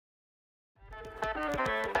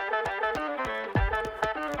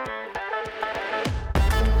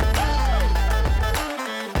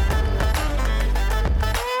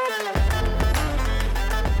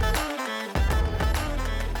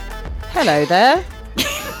Hello there.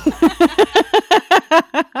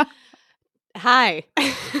 Hi.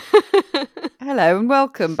 Hello and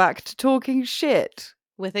welcome back to Talking Shit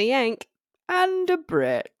With a yank. and a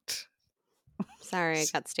Brit. Sorry, I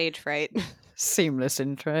got stage fright. Seamless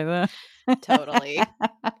intro there. Totally. Yep,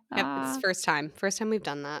 it's first time. First time we've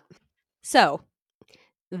done that. So,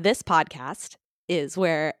 this podcast is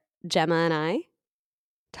where Gemma and I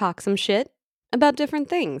talk some shit about different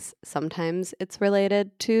things. Sometimes it's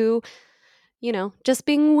related to, just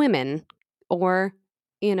being women or,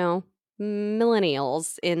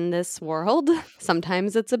 millennials in this world.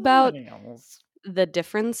 Sometimes it's about the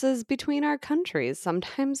differences between our countries.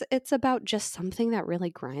 Sometimes it's about just something that really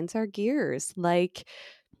grinds our gears, like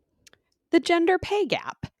the gender pay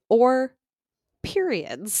gap or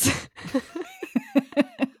periods.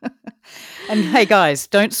 And hey guys,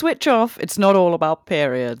 don't switch off. It's not all about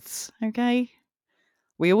periods, okay?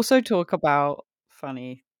 We also talk about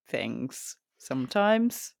funny things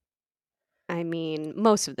sometimes. I mean,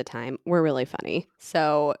 most of the time, we're really funny.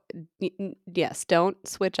 So, yes, don't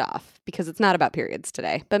switch off because it's not about periods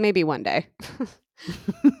today, but maybe one day.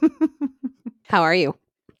 How are you?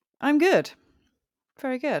 I'm good.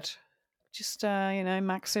 Very good. Just,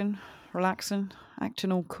 maxing, relaxing,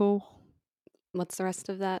 acting all cool. What's the rest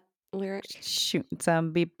of that lyric? Shooting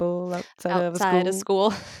some people outside of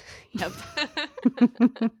school. Yep.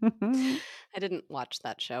 I didn't watch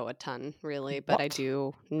that show a ton, really, but I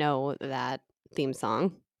do know that theme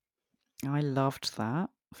song. I loved that.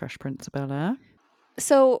 Fresh Prince of Bel-Air.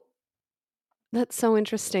 So that's so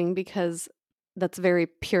interesting because that's very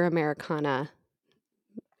pure Americana,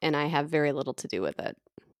 and I have very little to do with it.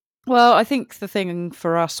 Well, I think the thing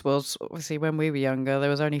for us was, obviously, when we were younger, there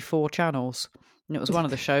was only 4 channels. And it was one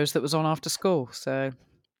of the shows that was on after school. So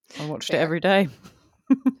I watched it every day.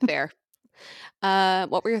 Fair.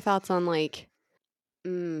 What were your thoughts on, like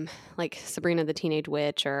Sabrina the Teenage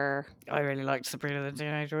Witch or... I really liked Sabrina the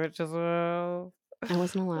Teenage Witch as well. I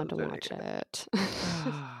wasn't allowed to watch it.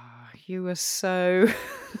 You were so...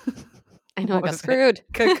 I know, I got screwed.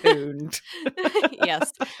 Cocooned.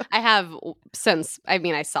 Yes. I have since,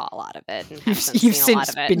 I saw a lot of it. And You've since seen a lot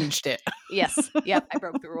of it. Binged it. Yes. Yep. I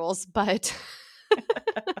broke the rules, but...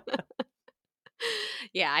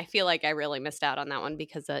 Yeah, I feel like I really missed out on that one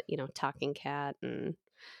because of, Talking Cat and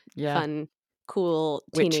fun, cool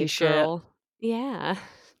teenage girl. Shit. Yeah.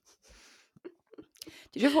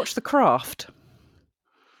 Did you ever watch The Craft?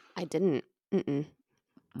 I didn't.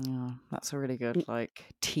 Yeah, that's a really good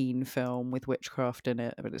teen film with witchcraft in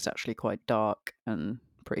it, but it's actually quite dark and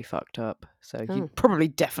pretty fucked up. So you probably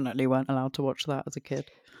definitely weren't allowed to watch that as a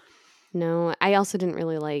kid. No, I also didn't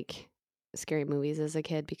really like scary movies as a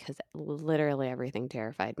kid because literally everything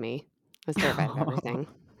terrified me. I was terrified of everything.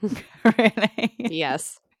 Really?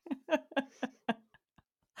 Yes.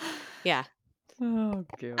 Yeah. Oh,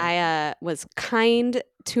 God. I was kind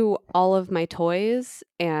to all of my toys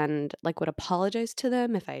and would apologize to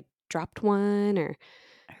them if I dropped one or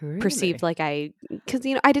perceived because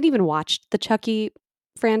I didn't even watch the Chucky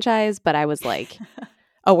franchise, but I was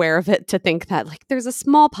aware of it to think that there's a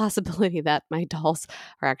small possibility that my dolls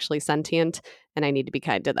are actually sentient and I need to be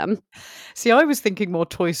kind to them. See, I was thinking more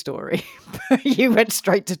Toy Story, but you went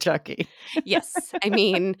straight to Chucky. Yes. I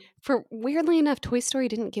mean, weirdly enough, Toy Story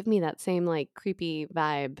didn't give me that same creepy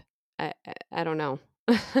vibe. I don't know.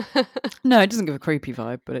 No, it doesn't give a creepy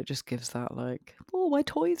vibe, but it just gives that oh, my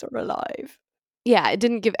toys are alive. Yeah, it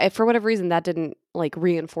didn't give, for whatever reason, that didn't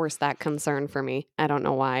reinforce that concern for me. I don't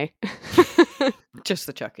know why. Just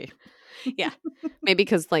the Chucky. Yeah. Maybe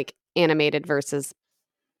because animated versus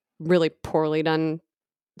really poorly done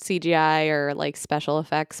CGI or special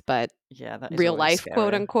effects, but yeah, that is real life, scarier.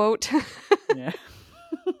 quote unquote. Yeah.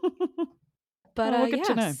 But good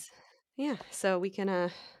to know. Yeah, so we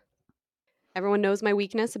can everyone knows my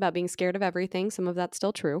weakness about being scared of everything. Some of that's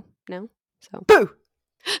still true now. So boo.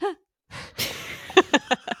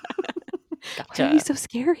 Why are you so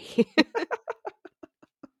scary?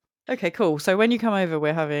 Okay, cool. So when you come over,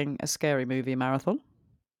 we're having a scary movie marathon.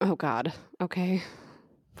 Oh, God. Okay.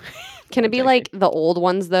 Can it be the old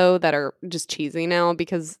ones, though, that are just cheesy now?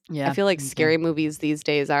 Because I feel scary movies these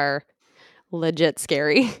days are legit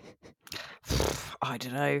scary. I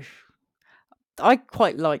don't know. I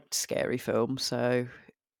quite liked scary films, so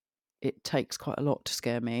it takes quite a lot to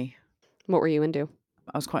scare me. What were you into?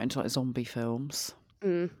 I was quite into zombie films.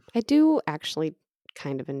 I do actually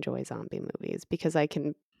kind of enjoy zombie movies because I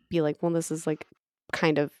can be well, this is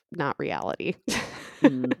kind of not reality.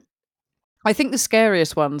 I think the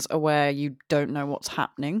scariest ones are where you don't know what's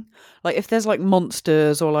happening. Like if there's like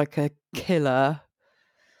monsters or like a killer,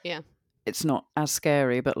 Yeah. it's not as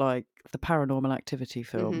scary, but like the Paranormal Activity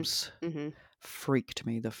Mm-hmm. films Mm-hmm. freaked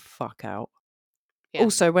me the fuck out. Yeah.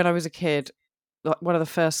 Also, when I was a kid, like one of the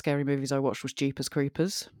first scary movies I watched was Jeepers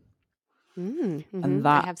Creepers. Mm-hmm. And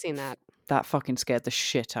I that have seen that. that fucking scared the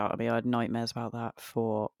shit out of me. I had nightmares about that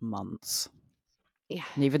for months. Yeah.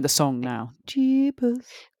 And even the song now, Jeepers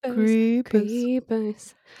Creepers.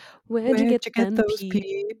 Creepers, Where'd you get them those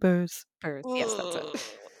peepers? Yes, that's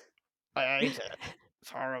it. I hate it.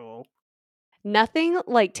 It's horrible. Nothing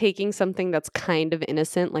like taking something that's kind of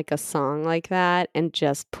innocent, like a song like that, and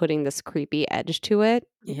just putting this creepy edge to it.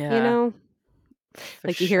 Yeah, You know? for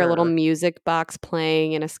Like you hear a little sure. music box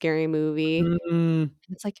playing in a scary movie. Mm. And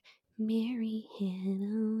it's like, Mary had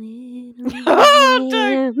a little Oh,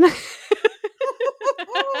 don't. lamb.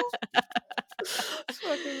 It's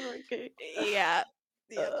fucking freaky. Yeah.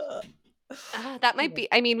 Uh, That might be.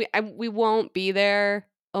 I mean, we won't be there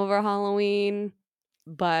over Halloween,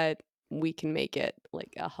 but we can make it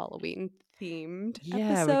like a Halloween themed yeah, we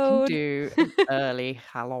can episode. do an early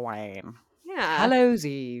Halloween. Yeah. Hallows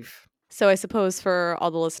Eve. So I suppose for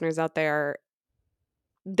all the listeners out there,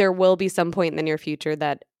 there will be some point in the near future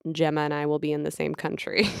that Gemma and I will be in the same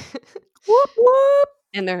country. Whoop whoop.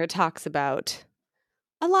 And there are talks about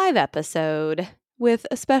a live episode with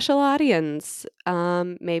a special audience,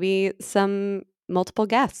 maybe some multiple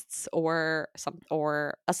guests or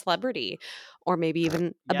a celebrity or maybe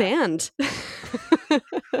even a Yeah. band.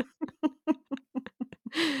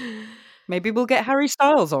 Maybe we'll get Harry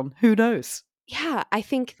Styles on. Who knows? Yeah, I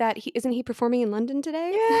think that isn't he performing in London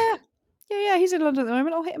today? Yeah. He's in London at the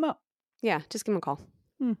moment. I'll hit him up. Yeah, just give him a call.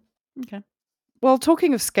 Okay. Well,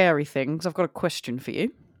 talking of scary things, I've got a question for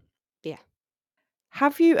you. Yeah.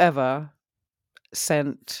 Have you ever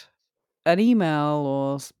sent an email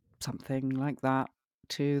or something like that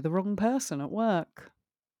to the wrong person at work?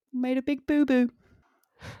 Made a big boo-boo?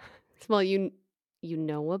 Well, you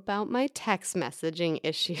know about my text messaging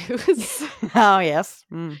issues. Oh, yes.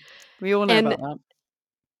 We all know And about that.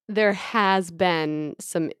 there has been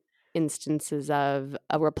some instances of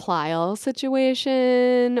a reply all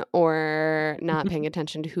situation or not paying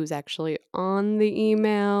attention to who's actually on the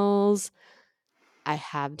emails. I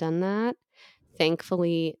have done that.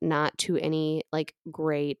 Thankfully, not to any like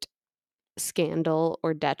great scandal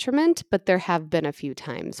or detriment, but there have been a few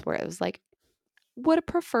times where it was like, would have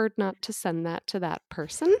preferred not to send that to that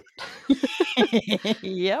person.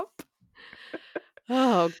 Yep.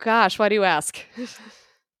 Oh gosh, why do you ask?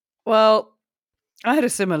 Well, I had a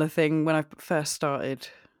similar thing when I first started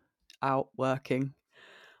out working,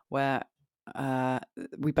 where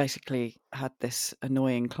we basically had this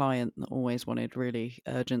annoying client that always wanted really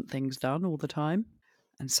urgent things done all the time.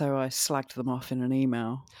 And so I slagged them off in an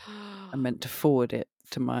email and meant to forward it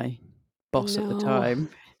to my boss at the No. time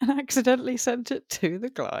and accidentally sent it to the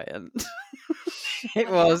client. It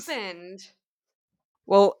What was. happened?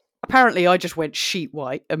 Well, apparently I just went sheet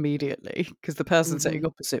white immediately because the person sitting Mhm.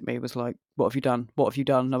 opposite me was like, "What have you done? What have you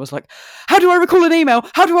done?" And I was like, "How do I recall an email?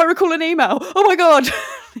 How do I recall an email? Oh my God."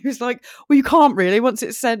 He was like, "Well, you can't really. Once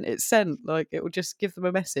it's sent, it's sent. Like it will just give them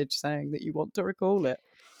a message saying that you want to recall it."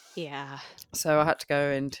 Yeah. So I had to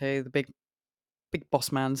go into the big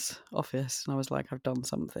boss man's office and I was like, "I've done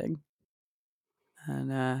something."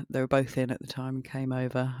 And they were both in at the time and came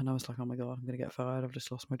over and I was like, "Oh my God, I'm going to get fired. I've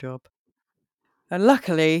just lost my job." And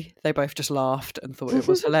luckily, they both just laughed and thought it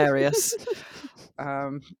was hilarious.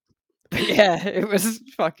 But yeah, it was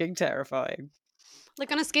fucking terrifying.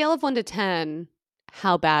 Like on a scale of 1 to 10,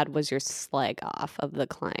 how bad was your slag off of the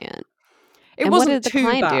client? It And what wasn't did the too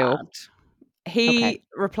client do? bad. Okay. He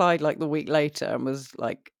replied like the week later and was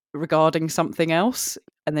like regarding something else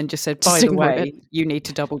and then just said, "By Just the ignored it. way, you need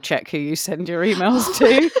to double check who you send your emails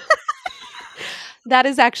to." That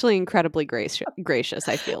is actually incredibly gracious,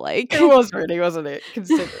 I feel like. It was really, wasn't it?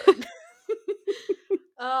 Considering.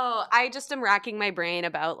 Oh, I just am racking my brain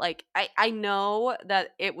about like I know that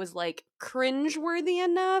it was like cringeworthy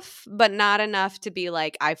enough, but not enough to be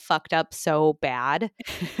like I fucked up so bad.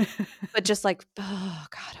 But just like, oh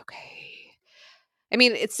God, okay. I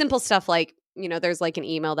mean, it's simple stuff like, there's like an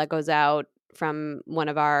email that goes out from one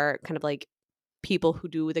of our kind of like people who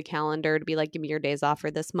do the calendar to be like, give me your days off for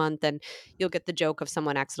this month. And you'll get the joke of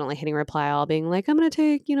someone accidentally hitting reply all being like, I'm going to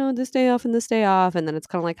take, this day off and this day off. And then it's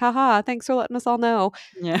kind of like, haha, thanks for letting us all know,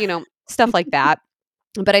 Yeah. Stuff like that.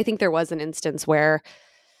 But I think there was an instance where,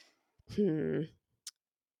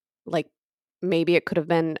 like maybe it could have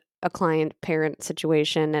been a client parent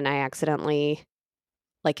situation and I accidentally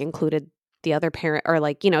like included the other parent or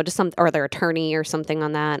like, just or their attorney or something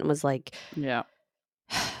on that and was like, yeah,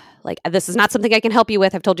 like, this is not something I can help you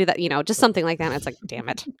with. I've told you that, just something like that. And it's like, damn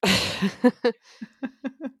it.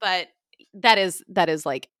 But that is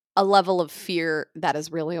like a level of fear that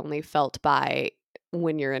is really only felt by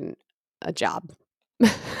when you're in a job.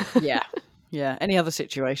 yeah, yeah. Any other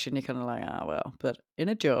situation, you're kind of like, well, but in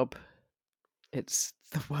a job, it's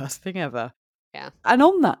the worst thing ever. Yeah. And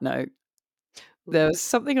on that note, there's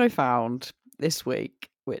something I found this week,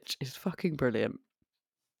 which is fucking brilliant.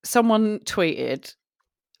 Someone tweeted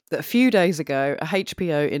that a few days ago, a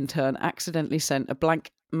HBO intern accidentally sent a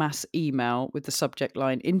blank mass email with the subject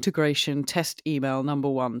line "Integration Test Email Number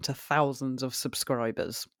 1" to thousands of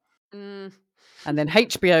subscribers. And then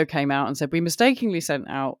HBO came out and said, we mistakenly sent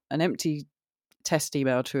out an empty test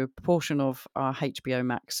email to a portion of our HBO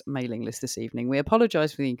Max mailing list this evening. We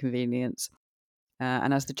apologise for the inconvenience.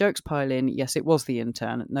 And as the jokes pile in, yes, it was the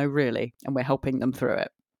intern. No, really. And we're helping them through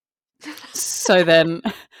it. So then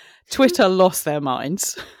Twitter lost their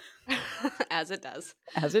minds. As it does.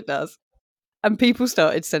 As it does. And people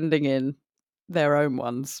started sending in their own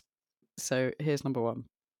ones. So here's number 1.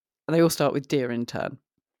 And they all start with Dear Intern.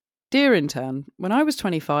 Dear Intern, when I was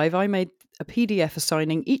 25, I made a PDF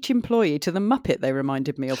assigning each employee to the Muppet they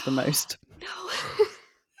reminded me of the most. No.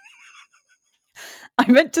 I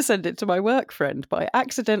meant to send it to my work friend, but I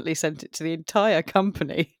accidentally sent it to the entire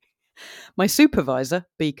company. My supervisor,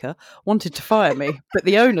 Beaker, wanted to fire me, but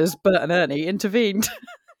the owners, Bert and Ernie, intervened.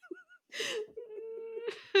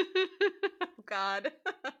 Oh, God.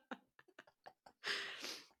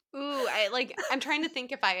 Ooh, I'm trying to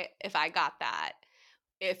think if I got that.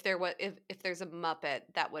 If there's a Muppet,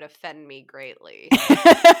 that would offend me greatly.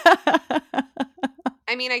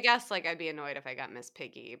 I mean, I guess I'd be annoyed if I got Miss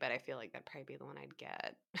Piggy, but I feel like that'd probably be the one I'd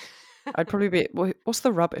get. I'd probably be. What's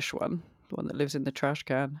the rubbish one? The one that lives in the trash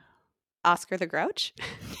can. Oscar the Grouch?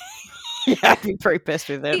 Yeah, I'd be pretty pissed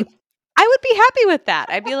with him. I would be happy with that.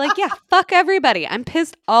 I'd be like, yeah, fuck everybody. I'm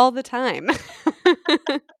pissed all the time.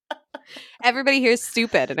 Everybody here is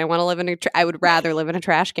stupid, and I want to live in I would rather live in a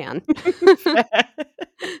trash can.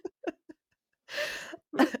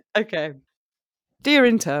 Okay. Dear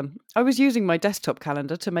Intern, I was using my desktop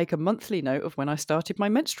calendar to make a monthly note of when I started my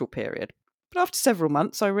menstrual period. But after several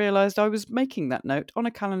months, I realised I was making that note on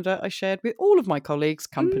a calendar I shared with all of my colleagues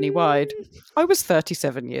company-wide. I was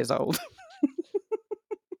 37 years old.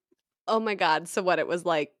 Oh my God. So what? It was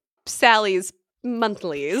like Sally's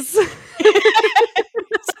monthlies.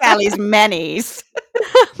 Sally's Mennies.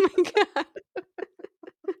 Oh my God.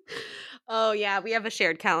 Oh yeah, we have a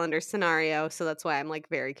shared calendar scenario, so that's why I'm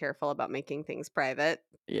very careful about making things private.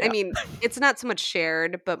 Yeah. I mean, it's not so much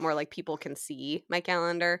shared, but more people can see my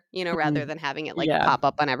calendar, rather than having it pop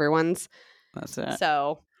up on everyone's. That's it.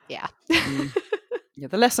 So, yeah. Yeah,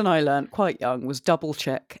 the lesson I learned quite young was double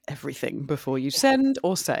check everything before you send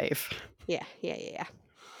or save. Yeah.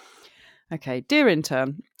 Okay, Dear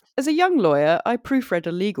Intern, as a young lawyer, I proofread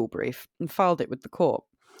a legal brief and filed it with the court.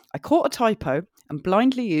 I caught a typo and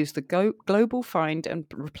blindly used the global find and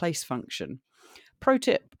replace function. Pro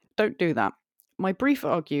tip, don't do that. My brief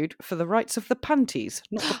argued for the rights of the panties,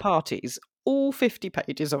 not the parties. All 50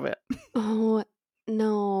 pages of it. Oh,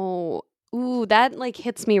 no. Ooh, that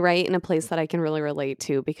hits me right in a place that I can really relate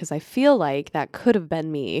to, because I feel like that could have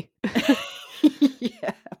been me.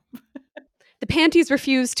 Yeah. The panties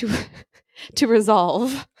refused to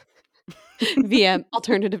resolve via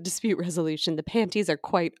alternative dispute resolution. The panties are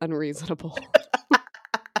quite unreasonable.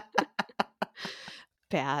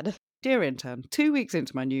 Bad. Dear Intern, 2 weeks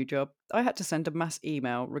into my new job, I had to send a mass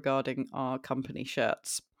email regarding our company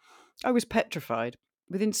shirts. I was petrified.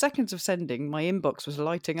 Within seconds of sending, my inbox was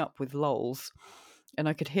lighting up with lols, and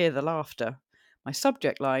I could hear the laughter. My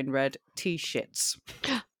subject line read, T-shits.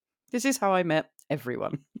 This is how I met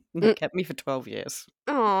everyone. It kept me for 12 years.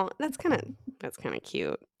 Oh, that's kind of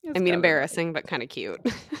cute. I mean, embarrassing, but kind of cute.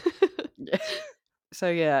 Yeah. So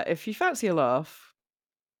yeah, if you fancy a laugh,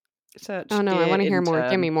 search. Oh no, Dear I want to hear more.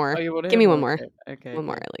 Give me Intern. more. Oh, you want to Give hear me one more? more. Okay. One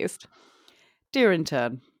more at least. Dear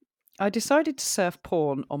Intern, I decided to surf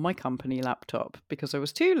porn on my company laptop because I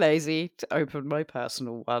was too lazy to open my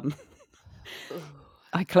personal one.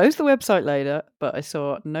 I closed the website later, but I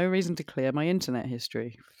saw no reason to clear my internet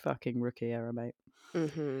history. Fucking rookie error, mate.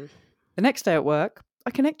 Mm-hmm. The next day at work,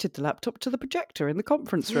 I connected the laptop to the projector in the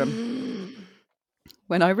conference room.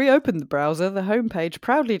 When I reopened the browser, the homepage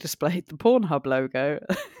proudly displayed the Pornhub logo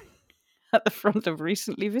at the front of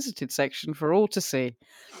recently visited section for all to see.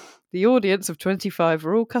 The audience of 25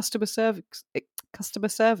 were all customer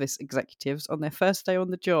service executives on their first day on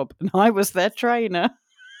the job, and I was their trainer.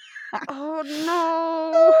 Oh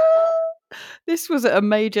no. This was at a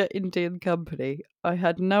major Indian company. I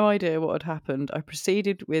had no idea what had happened. I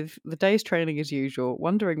proceeded with the day's training as usual,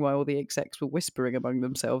 wondering why all the execs were whispering among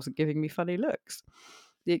themselves and giving me funny looks.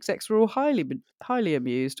 The execs were all highly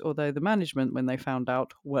amused, although the management, when they found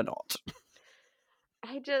out, were not.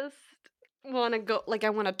 I just want to go, like,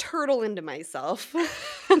 I want to turtle into myself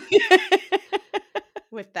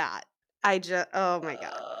with that. Oh my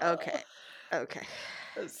God. Okay.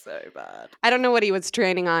 That's so bad. I don't know what he was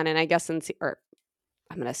training on, and I guess or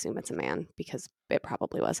I'm going to assume it's a man because it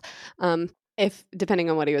probably was. If depending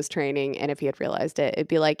on what he was training and if he had realized it, it'd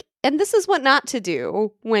be like, and this is what not to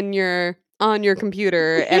do when you're on your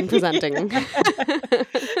computer and presenting.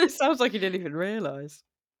 It sounds like you didn't even realize.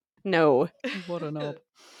 No. What a knob.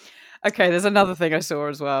 Okay, there's another thing I saw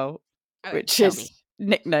as well, which is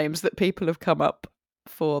nicknames that people have come up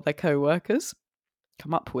with for their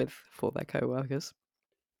co-workers.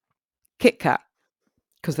 Kit Kat,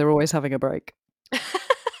 because they're always having a break.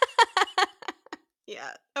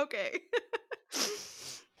 Yeah. Okay.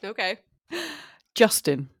 Okay.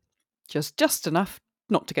 Justin, just enough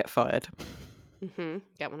not to get fired.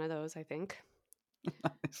 Get one of those, I think.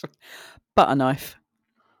 Butter knife,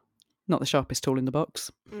 not the sharpest tool in the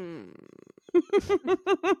box.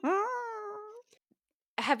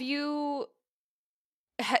 Have you?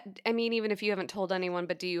 I mean, even if you haven't told anyone,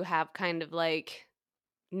 but do you have kind of like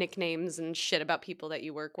nicknames and shit about people that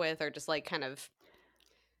you work with, or just like kind of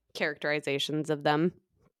characterizations of them?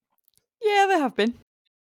 Yeah, there have been.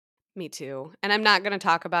 Me too. And I'm not going to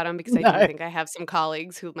talk about them because I do think I have some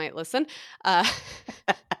colleagues who might listen.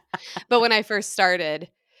 But when I first started,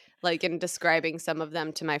 like in describing some of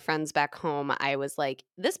them to my friends back home, I was like,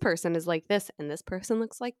 this person is like this, and this person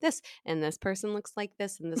looks like this, and this person looks like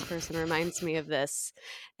this, and this person reminds me of this.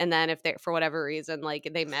 And then if they, for whatever reason, like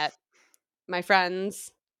they met my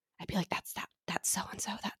friends, I'd be like, that's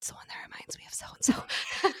so-and-so. That's the one that reminds me of so-and-so.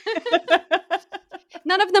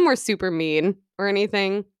 None of them were super mean or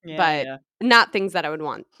anything, but not things that I would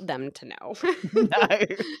want them to know. No.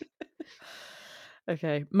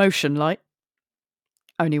 Okay, motion light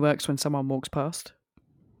only works when someone walks past.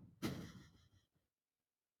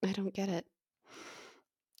 I don't get it.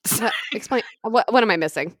 Explain. What am I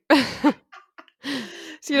missing? So,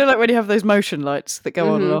 you know, like when you have those motion lights that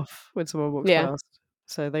go on and off when someone walks past.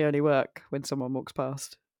 So they only work when someone walks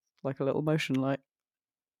past, like a little motion light.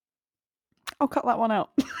 I'll cut that one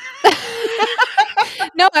out.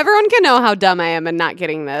 No, everyone can know how dumb I am in not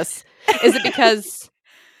getting this. Is it because,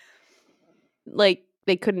 like,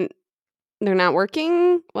 they're not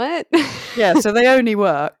working? What? Yeah, so they only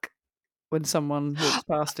work when someone walks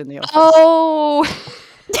past in the office. Oh!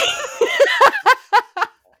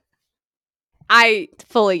 I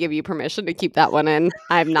fully give you permission to keep that one in.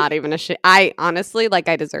 I'm not even ashamed. I honestly, like,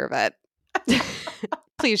 I deserve it.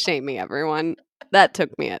 Please shame me, everyone. That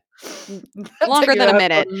took me longer than a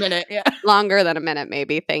minute. Yeah. Longer than a minute,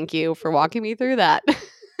 maybe. Thank you for walking me through that.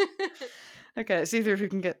 Okay, let's see if we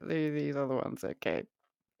can get through these other ones. Okay.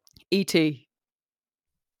 E.T.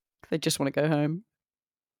 They just want to go home.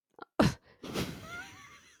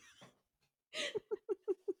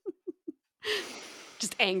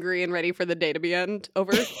 Just angry and ready for the day to be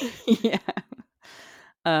over. Yeah.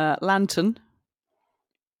 Lantern.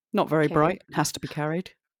 Not very bright. Has to be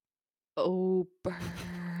carried. Oh,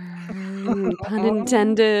 burn. Pun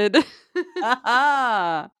intended.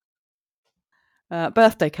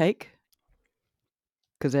 Birthday cake.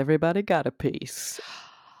 Because everybody got a piece.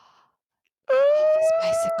 Elvis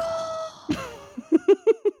bicycle.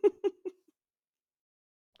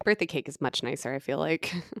 Birthday cake is much nicer, I feel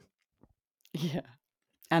like. Yeah.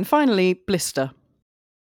 And finally, blister.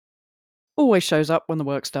 Always shows up when the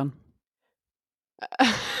work's done.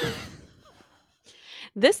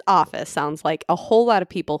 This office sounds like a whole lot of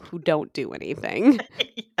people who don't do anything.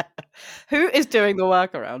 Yeah. Who is doing the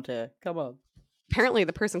work around here? Come on. Apparently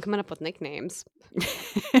the person coming up with nicknames.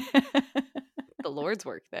 The Lord's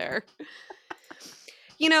work there.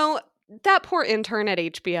 You know, that poor intern at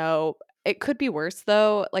HBO, it could be worse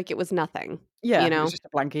though. Like it was nothing. Yeah, you know? it was just a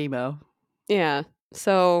blank email. Yeah.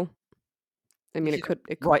 So, I mean, it could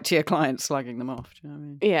write to your client slagging them off. Do you know what I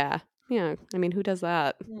mean? Yeah. Yeah. I mean, who does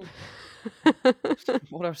that?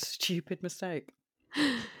 What a stupid mistake.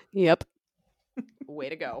 Yep. Way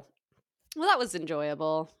to go. Well, that was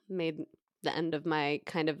enjoyable. Made the end of my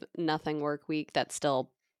kind of nothing work week that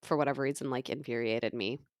still, for whatever reason, like infuriated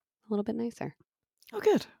me a little bit nicer. Oh,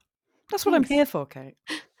 good. That's what I'm here for, Kate.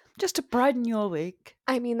 Just to brighten your week.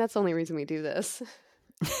 I mean, that's the only reason we do this.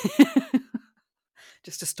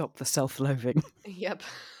 Just to stop the self-loathing. Yep.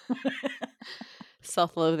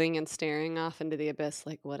 Self-loathing and staring off into the abyss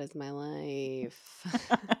like, what is my life?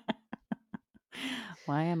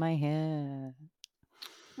 Why am I here?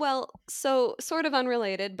 Well, so sort of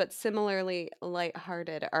unrelated, but similarly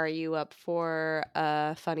lighthearted. Are you up for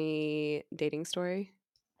a funny dating story?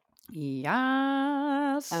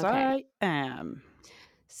 Yes, Okay. I am.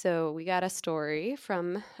 So we got a story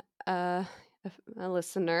from uh, a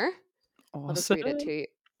listener. I'll just read it Awesome. to you.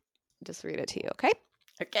 Just read it to you, okay?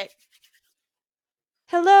 Okay.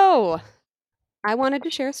 Hello. I wanted to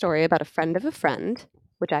share a story about a friend of a friend,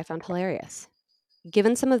 which I found hilarious.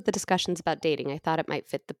 Given some of the discussions about dating, I thought it might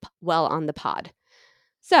fit well on the pod.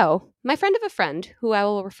 So, my friend of a friend, who I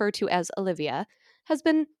will refer to as Olivia, has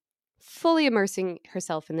been fully immersing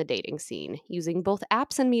herself in the dating scene, using both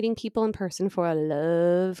apps and meeting people in person for a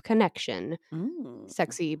love connection. Mm.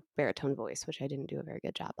 Sexy baritone voice, which I didn't do a very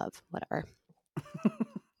good job of. Whatever.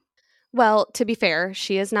 Well, to be fair,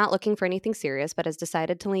 she is not looking for anything serious, but has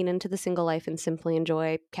decided to lean into the single life and simply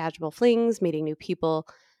enjoy casual flings, meeting new people,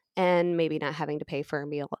 and maybe not having to pay for a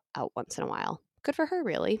meal out once in a while. Good for her,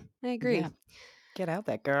 really. I agree. Yeah. Get out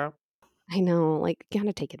there, girl. I know, like,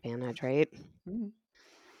 gotta take advantage, right? Mm.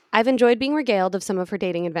 I've enjoyed being regaled of some of her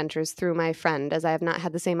dating adventures through my friend, as I have not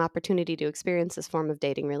had the same opportunity to experience this form of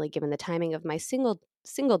dating, really, given the timing of my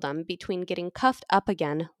singledom between getting cuffed up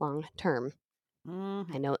again long term.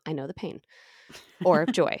 Mm-hmm. I know the pain. Or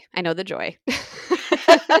joy. I know the joy.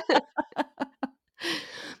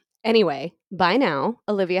 Anyway, by now,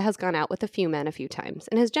 Olivia has gone out with a few men a few times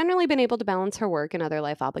and has generally been able to balance her work and other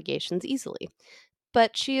life obligations easily.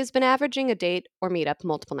 But she has been averaging a date or meetup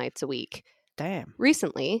multiple nights a week. Damn.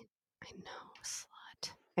 Recently, I know,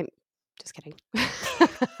 slut. I'm just kidding.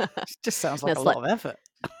 Just sounds No, like a slut. lot of effort.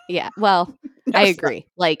 Yeah, well, No I slut. agree.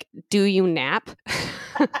 Like, do you nap?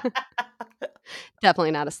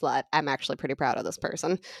 Definitely not a slut. I'm actually pretty proud of this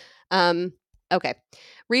person. Okay.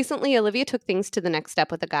 Recently, Olivia took things to the next step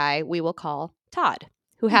with a guy we will call Todd,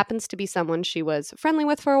 who happens to be someone she was friendly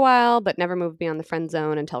with for a while, but never moved beyond the friend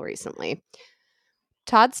zone until recently.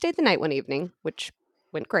 Todd stayed the night one evening, which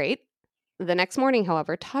went great. The next morning,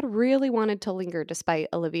 however, Todd really wanted to linger despite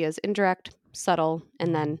Olivia's indirect, subtle,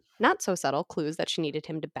 and then not so subtle clues that she needed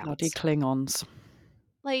him to Bloody bounce. Klingons.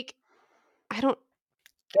 Like, I don't,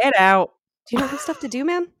 Get out. do you not have stuff to do,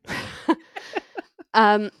 man?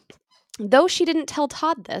 um, Though she didn't tell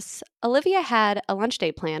Todd this, Olivia had a lunch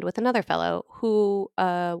date planned with another fellow who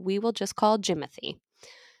we will just call Jimothy.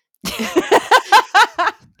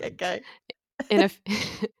 Okay. In a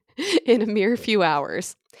in a mere few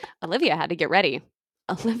hours, Olivia had to get ready.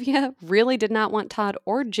 Olivia really did not want Todd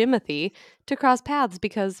or Jimothy to cross paths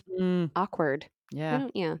because awkward. Yeah.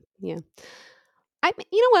 Yeah. You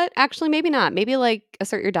know what? Actually, maybe not. Maybe like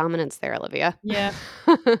assert your dominance there, Olivia. Yeah.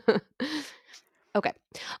 Okay.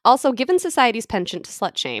 Also, given society's penchant to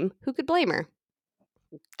slut shame, who could blame her?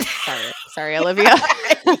 Sorry, Olivia.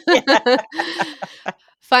 Yeah.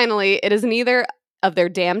 Finally, it is neither of their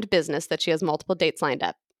damned business that she has multiple dates lined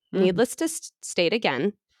up. Needless to state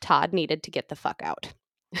again, Todd needed to get the fuck out.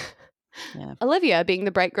 Yeah. Olivia, being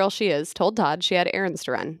the bright girl she is, told Todd she had errands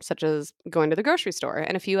to run, such as going to the grocery store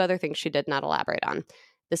and a few other things she did not elaborate on.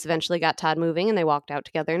 This eventually got Todd moving, and they walked out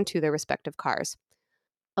together into their respective cars.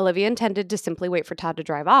 Olivia intended to simply wait for Todd to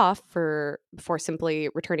drive off before simply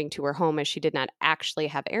returning to her home, as she did not actually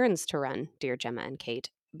have errands to run, dear Gemma and Kate.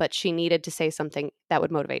 But she needed to say something that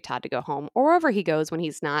would motivate Todd to go home, or wherever he goes when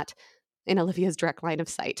he's not in Olivia's direct line of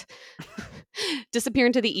sight. Disappear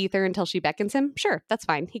into the ether until she beckons him? Sure, that's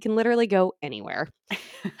fine. He can literally go anywhere.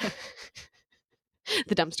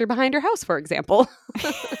 The dumpster behind her house, for example.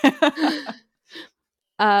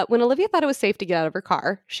 When Olivia thought it was safe to get out of her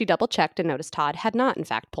car, she double-checked and noticed Todd had not, in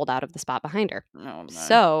fact, pulled out of the spot behind her. Oh, no.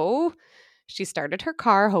 So she started her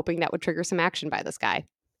car, hoping that would trigger some action by this guy.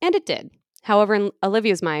 And it did. However, in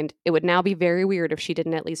Olivia's mind, it would now be very weird if she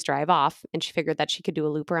didn't at least drive off, and she figured that she could do a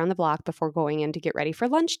loop around the block before going in to get ready for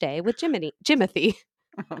lunch day with Jimothy.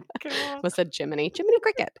 Oh, God. What's that, Jiminy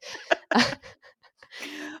Cricket.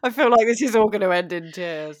 I feel like this is all going to end in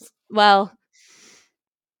tears. Well,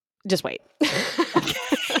 just wait.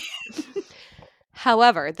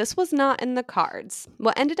 However, this was not in the cards.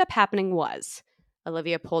 What ended up happening was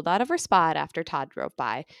Olivia pulled out of her spot after Todd drove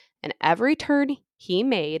by, and every turn he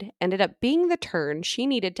made ended up being the turn she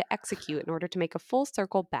needed to execute in order to make a full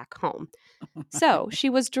circle back home. So she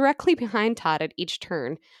was directly behind Todd at each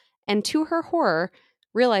turn, and to her horror,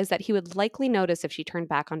 realized that he would likely notice if she turned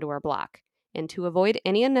back onto our block. And to avoid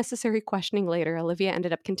any unnecessary questioning later, Olivia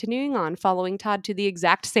ended up continuing on, following Todd to the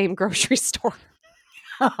exact same grocery store.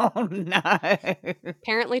 Oh, no.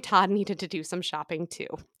 Apparently, Todd needed to do some shopping too.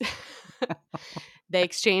 They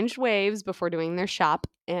exchanged waves before doing their shop,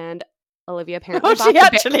 and Olivia apparently she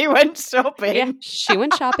actually went shopping. Yeah, she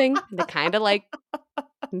went shopping. They kind of like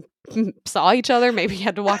saw each other. Maybe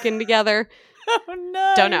had to walk in together. Oh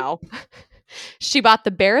no. Don't know. She bought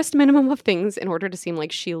the barest minimum of things in order to seem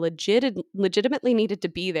like she legitimately needed to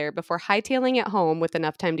be there before hightailing it home with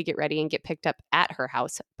enough time to get ready and get picked up at her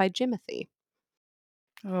house by Jimothy.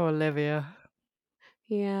 Oh, Olivia.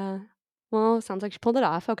 Yeah. Well, sounds like she pulled it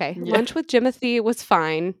off. Okay. Yeah. Lunch with Jimothy was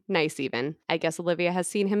fine. Nice, even. I guess Olivia has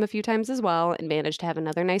seen him a few times as well and managed to have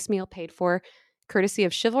another nice meal paid for, courtesy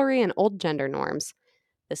of chivalry and old gender norms.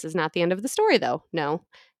 This is not the end of the story, though. No.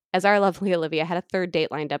 As our lovely Olivia had a third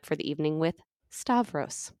date lined up for the evening with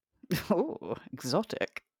Stavros. Oh,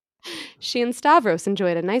 exotic. She and Stavros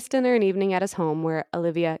enjoyed a nice dinner and evening at his home where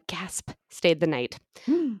Olivia, gasp, stayed the night.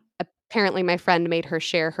 Apparently, my friend made her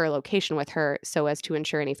share her location with her so as to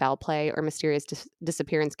ensure any foul play or mysterious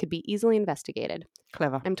disappearance could be easily investigated.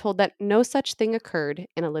 Clever. I'm told that no such thing occurred,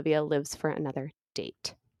 and Olivia lives for another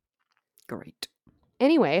date. Great.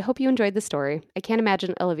 Anyway, I hope you enjoyed the story. I can't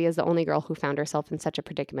imagine Olivia is the only girl who found herself in such a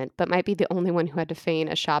predicament, but might be the only one who had to feign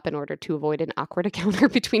a shop in order to avoid an awkward encounter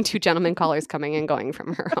between two gentlemen callers coming and going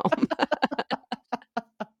from her home.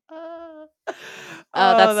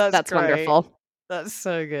 That's wonderful. That's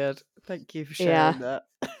so good. Thank you for sharing that.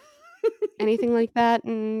 Anything like that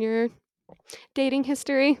in your dating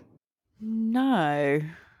history? No,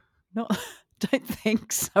 not. Don't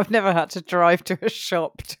think so. I've never had to drive to a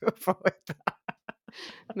shop to avoid that.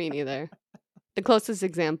 Me neither. The closest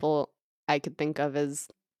example I could think of is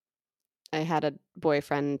I had a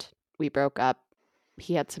boyfriend. We broke up.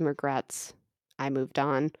 He had some regrets. I moved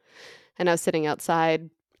on. And I was sitting outside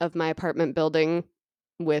of my apartment building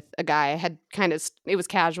with a guy. I had kind of, it was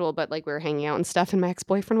casual, but like we were hanging out and stuff. And my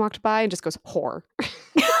ex-boyfriend walked by and just goes, whore.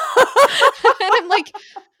 And I'm like,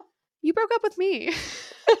 you broke up with me.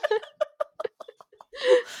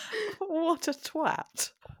 What a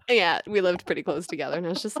twat. Yeah, we lived pretty close together. And I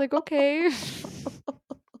was just like, okay.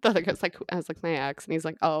 The other guy's like, I was like, my ex. And he's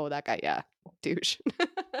like, oh, that guy, yeah, douche.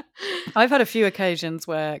 I've had a few occasions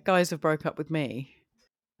where guys have broke up with me.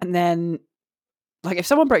 And then, like, if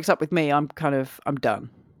someone breaks up with me, I'm done.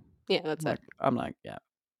 Yeah, that's it. I'm like, yeah,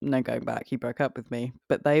 no going back. He broke up with me.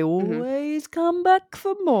 But they always come back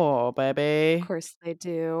for more, baby. Of course they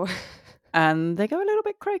do. And they go a little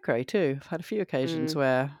bit cray-cray too. I've had a few occasions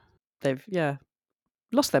where they've,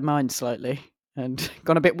 lost their mind slightly and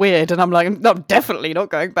gone a bit weird. And I'm like, I'm definitely not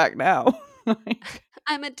going back now.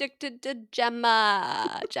 I'm addicted to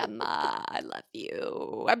Gemma. Gemma, I love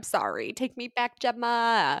you. I'm sorry. Take me back,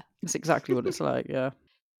 Gemma. That's exactly what it's like, yeah.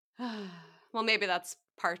 Well, maybe that's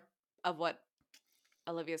part of what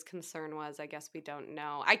Olivia's concern was. I guess we don't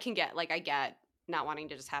know. I get not wanting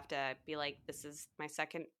to just have to be like, this is my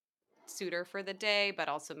second suitor for the day, but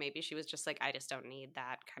also maybe she was just like, I just don't need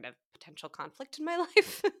that kind of potential conflict in my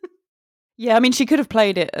life. Yeah, I mean, she could have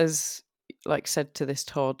played it as, like, said to this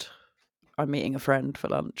Todd, I'm meeting a friend for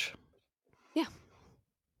lunch. Yeah.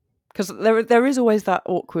 Because there is always that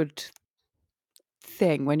awkward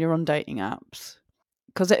thing when you're on dating apps.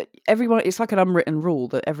 Because it's like an unwritten rule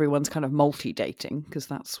that everyone's kind of multi-dating, because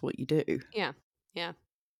that's what you do. Yeah, yeah.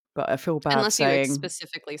 But I feel bad unless saying... you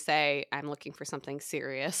specifically say, I'm looking for something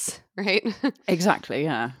serious, right? Exactly,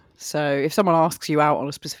 yeah. So if someone asks you out on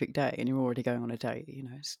a specific day and you're already going on a date,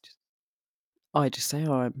 it's just... I just say,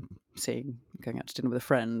 oh, I'm going out to dinner with a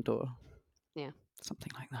friend or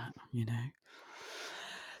something like that,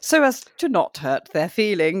 So as to not hurt their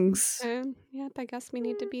feelings. Yep, I guess we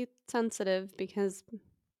need to be sensitive because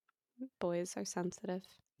boys are sensitive.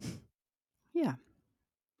 Yeah.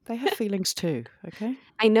 They have feelings too, okay?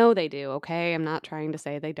 I know they do, okay? I'm not trying to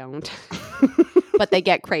say they don't. But they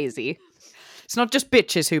get crazy. It's not just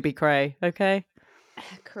bitches who be cray, okay?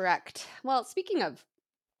 Correct. Well, speaking of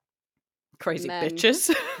crazy men,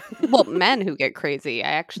 bitches. Well, men who get crazy.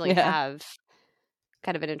 I actually have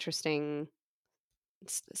kind of an interesting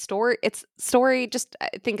story. It's story, just I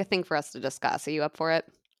think a thing for us to discuss. Are you up for it?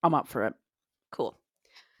 I'm up for it. Cool.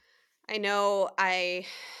 I know I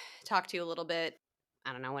talked to you a little bit,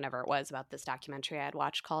 I don't know, whenever it was, about this documentary I had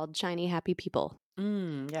watched called Shiny Happy People.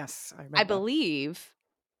 Yes, I remember. I believe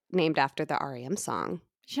named after the REM song.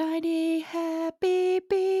 Shiny happy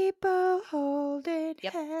people holding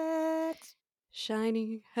hands.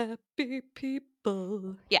 Shiny happy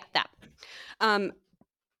people. Yeah, that.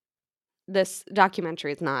 This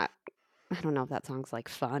documentary is not, I don't know if that song's like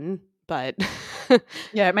fun, but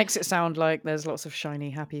yeah, it makes it sound like there's lots of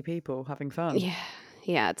shiny happy people having fun.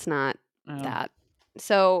 Yeah, it's not that.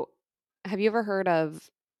 So, have you ever heard of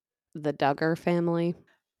the Duggar family?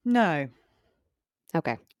 No.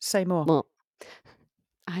 Okay. Say more. Well,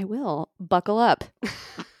 I will. Buckle up.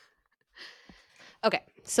 Okay,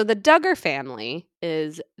 so the Duggar family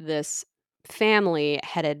is this family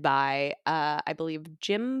headed by, I believe,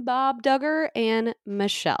 Jim Bob Duggar and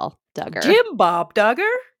Michelle Duggar. Jim Bob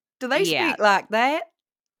Duggar? Do they Yeah. speak like that?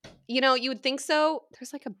 You know, you would think so.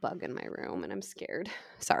 There's like a bug in my room and I'm scared.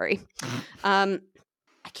 Sorry. I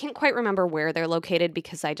can't quite remember where they're located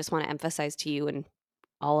because I just want to emphasize to you and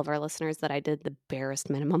all of our listeners that I did the barest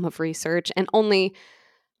minimum of research and only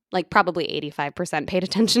like probably 85% paid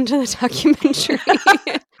attention to the documentary.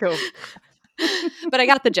 Cool. But I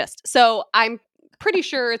got the gist. So I'm pretty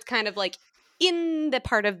sure it's kind of like in the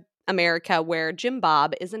part of America where Jim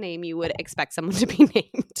Bob is a name you would expect someone to be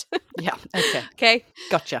named. Yeah, okay. Okay.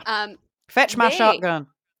 Gotcha. Fetch my shotgun.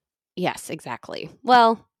 Yes, exactly.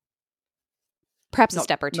 Well, perhaps a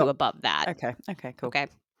step or two above that. Okay, cool. Okay.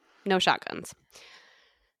 No shotguns.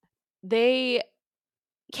 They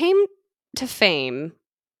came to fame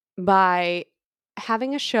by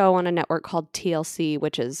having a show on a network called TLC,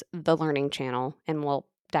 which is the Learning Channel, and we'll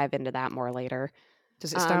dive into that more later.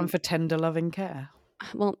 Does it stand for Tender Loving Care?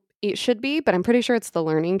 Well, it should be, but I'm pretty sure it's the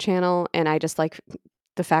Learning Channel, and I just like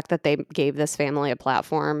the fact that they gave this family a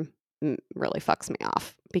platform really fucks me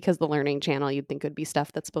off because the Learning Channel you'd think would be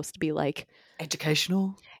stuff that's supposed to be like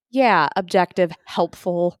educational. Yeah, objective,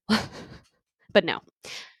 helpful. But no.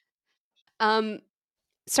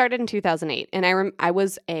 Started in 2008 and I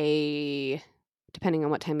was depending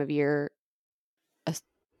on what time of year, a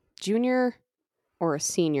junior or a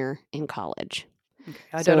senior in college. Okay.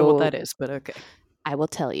 I don't know what that is, but okay. I will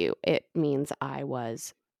tell you. It means I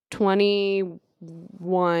was 21.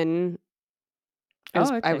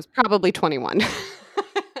 I was probably 21.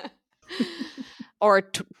 Or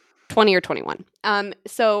 20 or 21.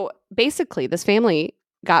 So basically, this family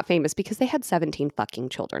got famous because they had 17 fucking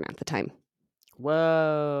children at the time.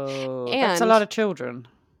 Whoa. That's a lot of children.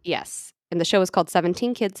 Yes. And the show is called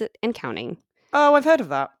 17 Kids and Counting. Oh, I've heard of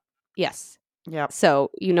that. Yes. Yeah. So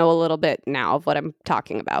you know a little bit now of what I'm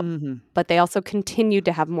talking about. Mm-hmm. But they also continued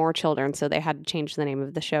to have more children, so they had to change the name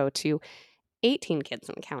of the show to 18 Kids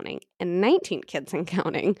and Counting and 19 Kids and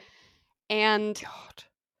Counting. And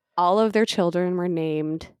all of their children were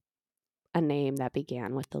named a name that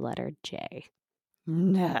began with the letter J.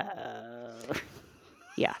 No.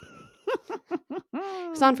 Yeah.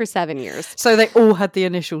 It was on for 7 years. So they all had the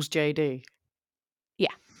initials JD? Yeah.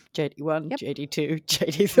 JD1, yep. JD2,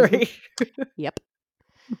 JD3. Yep.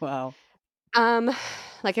 Wow.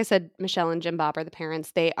 Like I said, Michelle and Jim Bob are the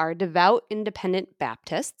parents. They are devout independent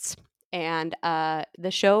Baptists. And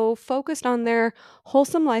the show focused on their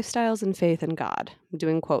wholesome lifestyles and faith in God. I'm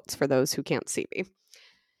doing quotes for those who can't see me.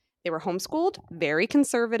 They were homeschooled, very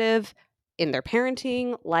conservative in their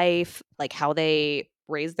parenting, life, like how they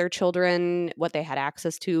raised their children, what they had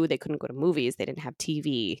access to. They couldn't go to movies. They didn't have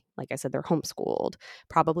TV. Like I said, they're homeschooled.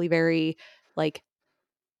 Probably very like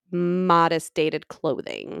modest dated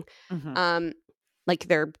clothing. Mm-hmm. Like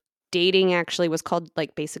their dating actually was called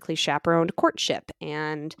like basically chaperoned courtship.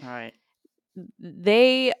 And right.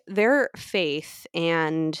 Their faith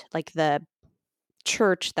and like the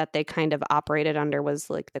church that they kind of operated under was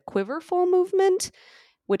like the Quiverful movement,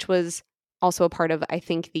 which was also a part of, I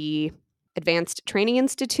think, the Advanced Training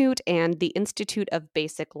Institute and the Institute of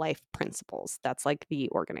Basic Life Principles. That's like the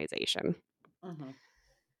organization. Mm-hmm.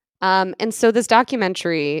 And so this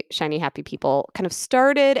documentary, Shiny Happy People, kind of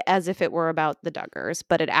started as if it were about the Duggars,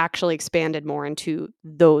 but it actually expanded more into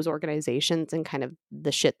those organizations and kind of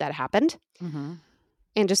the shit that happened. Mm-hmm.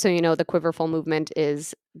 And just so you know, the Quiverful movement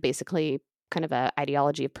is basically kind of an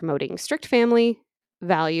ideology of promoting strict family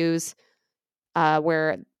values,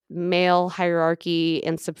 where male hierarchy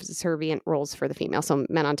and subservient roles for the female. So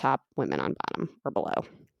men on top, women on bottom or below.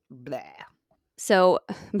 Blah. So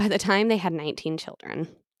by the time they had 19 children,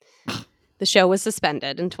 the show was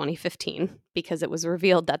suspended in 2015 because it was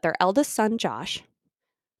revealed that their eldest son, Josh,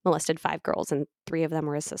 molested 5 girls, and 3 of them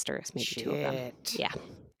were his sisters, maybe Shit. 2 of them. Yeah.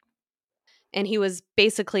 And he was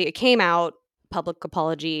basically, it came out, public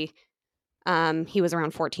apology. He was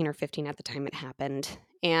around 14 or 15 at the time it happened.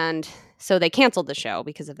 And so they canceled the show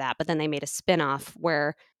because of that. But then they made a spinoff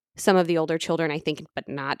where some of the older children, I think, but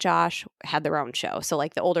not Josh, had their own show. So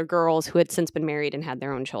like the older girls who had since been married and had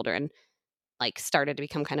their own children, like started to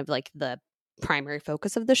become kind of like the primary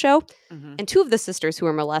focus of the show. Mm-hmm. And 2 of the sisters who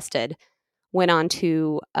were molested went on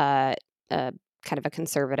to kind of a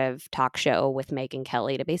conservative talk show with Megyn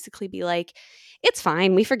Kelly to basically be like, it's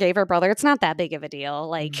fine. We forgave our brother. It's not that big of a deal.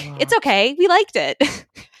 Like, It's okay. We liked it.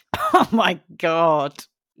 Oh my God.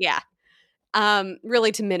 Yeah.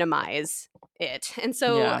 Really to minimize it. And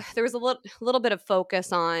so there was a little bit of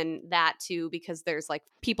focus on that too, because there's like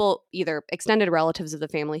people, either extended relatives of the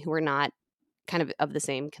family who were not kind of the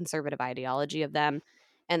same conservative ideology of them.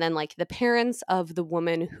 And then like the parents of the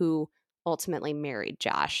woman who ultimately married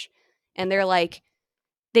Josh. And they're like,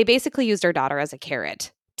 they basically used our daughter as a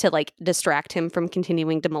carrot to like distract him from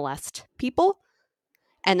continuing to molest people.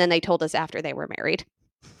 And then they told us after they were married.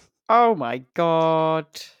 Oh my God.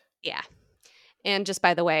 Yeah. And just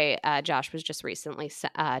by the way, Josh was just recently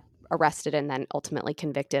arrested and then ultimately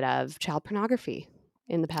convicted of child pornography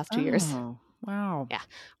in the past 2 years. Oh, wow. Yeah.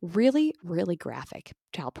 Really, really graphic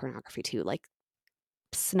child pornography too. Like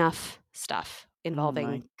snuff stuff involving.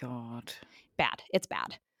 Oh my God. Bad. It's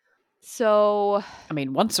bad. So. I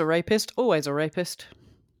mean, once a rapist, always a rapist.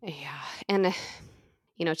 Yeah. And,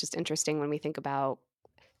 it's just interesting when we think about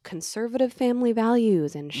conservative family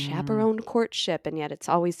values and chaperone courtship. And yet it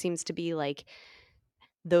always seems to be like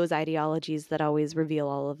those ideologies that always reveal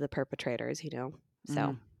all of the perpetrators,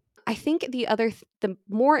 So I think the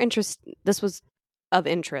more interest, this was of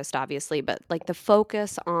interest, obviously, but like the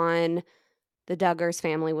focus on the Duggars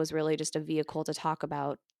family was really just a vehicle to talk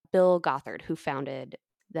about Bill Gothard, who founded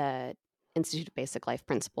the Institute of Basic Life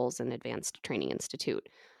Principles and Advanced Training Institute,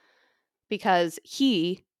 because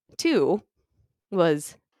he, too,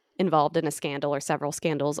 was involved in a scandal or several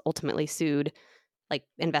scandals, ultimately sued, like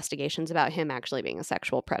investigations about him actually being a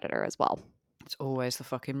sexual predator as well. It's always the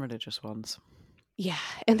fucking religious ones. Yeah.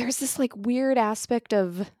 And there's this like weird aspect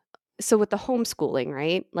of, so with the homeschooling,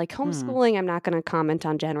 right? Like homeschooling, I'm not going to comment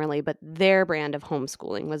on generally, but their brand of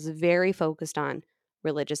homeschooling was very focused on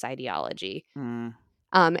religious ideology, and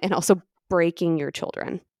also breaking your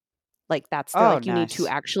children. Like they're like, you need to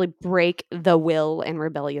actually break the will and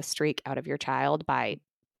rebellious streak out of your child by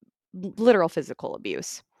literal physical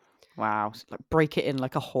abuse. Wow. So, like break it in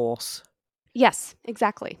like a horse. Yes,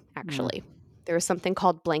 exactly. Actually, there was something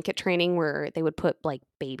called blanket training where they would put like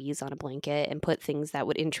babies on a blanket and put things that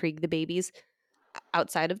would intrigue the babies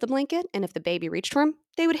outside of the blanket. And if the baby reached for them,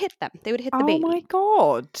 they would hit them. They would hit the baby. Oh my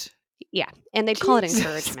God. Yeah. And they'd call it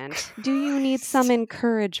encouragement. Do you need some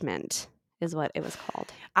encouragement? Is what it was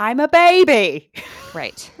called. I'm a baby.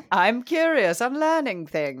 Right. I'm curious. I'm learning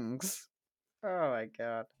things. Oh my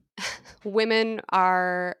God. Women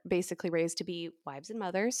are basically raised to be wives and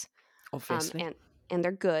mothers. Obviously. And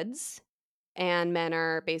they're goods. And men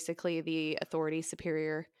are basically the authority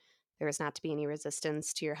superior. There is not to be any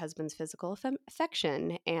resistance to your husband's physical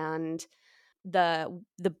affection. And the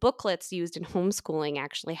booklets used in homeschooling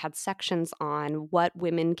actually had sections on what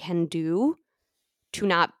women can do to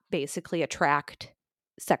not basically attract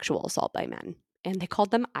sexual assault by men. And they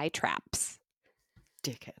called them eye traps.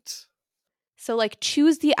 Dickheads. So, like,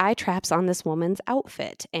 choose the eye traps on this woman's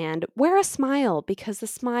outfit and wear a smile, because the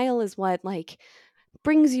smile is what, like,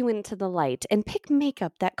 brings you into the light, and pick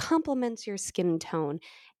makeup that complements your skin tone,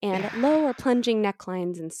 and low or plunging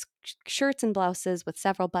necklines and shirts and blouses with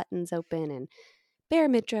several buttons open and bare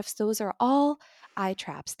midriffs. Those are all eye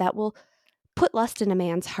traps that will put lust in a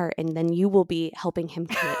man's heart, and then you will be helping him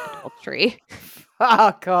commit adultery.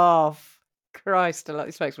 Fuck off. Christ,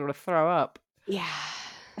 this makes me want to throw up. Yeah.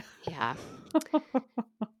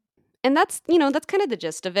 And that's kind of the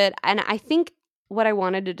gist of it. And I think what I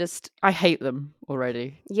wanted to just... I hate them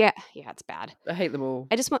already. Yeah, it's bad. I hate them all.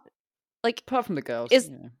 I just want, like... Apart from the girls.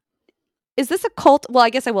 Is this a cult? Well, I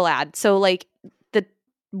guess I will add. So, like,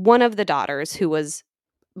 one of the daughters who was,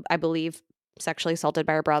 I believe, sexually assaulted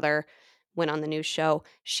by her brother went on the news show.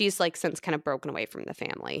 She's, like, since kind of broken away from the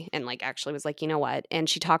family and, like, actually was like, you know what? And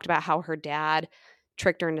she talked about how her dad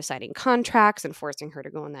tricked her into signing contracts and forcing her to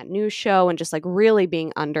go on that news show, and just, like, really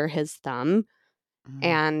being under his thumb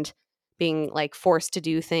and being, like, forced to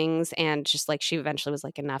do things. And just, like, she eventually was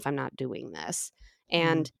like, enough, I'm not doing this.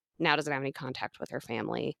 And now doesn't have any contact with her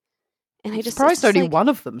family. And I'm surprised only one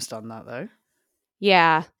of them's done that, though.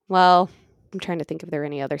 Yeah. Well, I'm trying to think if there are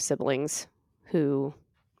any other siblings who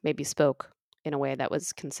maybe spoke in a way that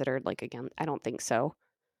was considered, like, again, I don't think so.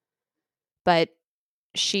 But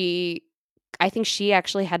I think she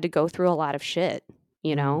actually had to go through a lot of shit,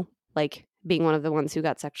 like being one of the ones who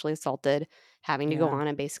got sexually assaulted, having to go on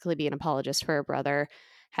and basically be an apologist for her brother,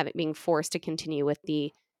 being forced to continue with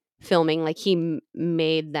the filming. Like, he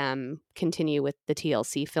made them continue with the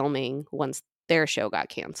TLC filming once their show got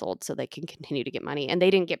canceled so they can continue to get money, and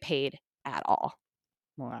they didn't get paid at all.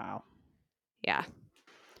 Wow. Yeah.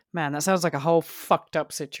 Man, that sounds like a whole fucked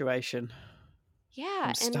up situation.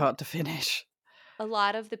 Yeah. From start to finish. A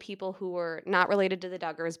lot of the people who were not related to the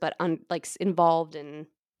Duggars, but involved in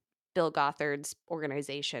Bill Gothard's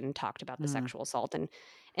organization, talked about the sexual assault and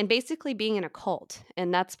basically being in a cult.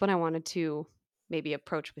 And that's what I wanted to maybe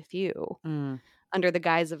approach with you. Under the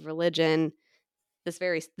guise of religion, this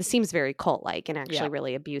seems very cult-like and actually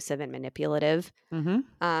really abusive and manipulative.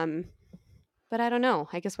 But I don't know.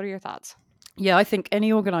 I guess what are your thoughts? Yeah, I think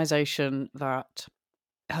any organization that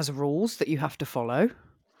has rules that you have to follow,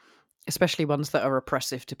 especially ones that are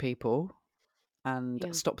oppressive to people and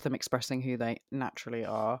stop them expressing who they naturally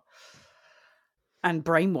are and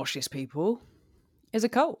brainwashes people, is a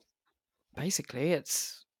cult. Basically,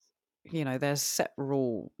 it's, there's set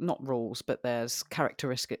not rules, but there's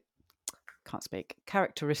characteristics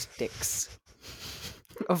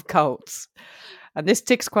of cults. And this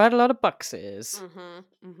ticks quite a lot of boxes.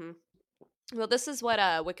 Well, this is what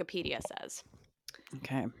Wikipedia says.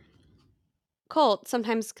 Okay. Cult,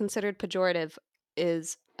 sometimes considered pejorative,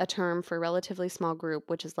 is a term for a relatively small group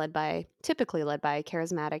which is typically led by a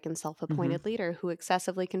charismatic and self-appointed leader who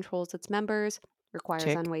excessively controls its members,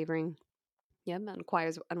 requires unwavering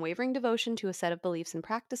devotion to a set of beliefs and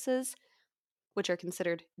practices which are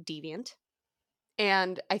considered deviant.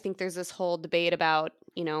 And I think there's this whole debate about,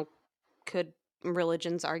 could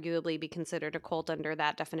religions arguably be considered a cult under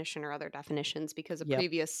that definition or other definitions, because a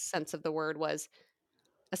previous sense of the word was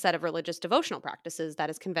a set of religious devotional practices that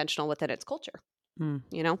is conventional within its culture,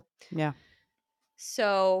 Yeah.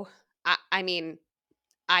 So, I mean,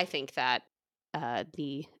 I think that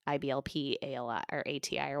the IBLP, ALI, or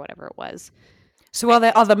ATI, or whatever it was. So are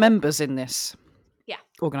there other members in this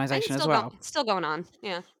organization as well? It's still going on,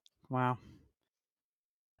 yeah. Wow.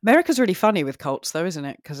 America's really funny with cults, though, isn't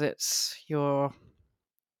it? Because it's your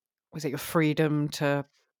freedom to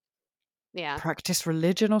practice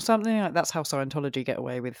religion or something? Like, that's how Scientology get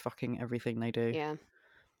away with fucking everything they do. Yeah.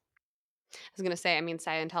 I was going to say,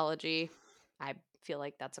 Scientology, I feel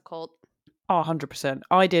like that's a cult. Oh, 100%.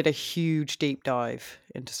 I did a huge deep dive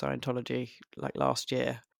into Scientology like last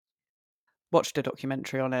year. Watched a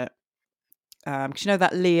documentary on it. Because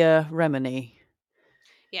that Leah Remini?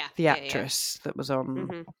 Yeah. The actress that was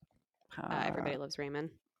on... Everybody Loves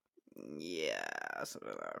Raymond. Yeah,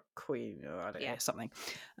 Queen, or I don't know, something.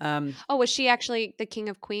 Was she actually the King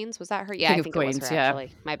of Queens? Was that her? Yeah, King I think of Queens, it was her,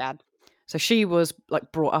 actually. My bad. So she was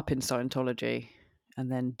like brought up in Scientology and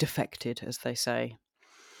then defected, as they say,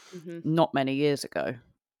 not many years ago.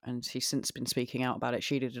 And she's since been speaking out about it.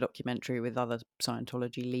 She did a documentary with other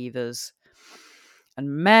Scientology leaders. And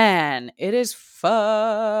man, it is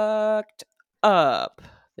fucked up.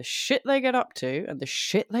 The shit they get up to and the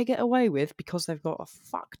shit they get away with because they've got a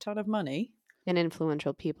fuck ton of money. And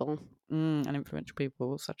influential people. And influential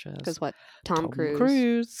people such as... Because what? Tom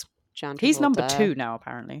Cruise. John Travolta. He's number 2 now,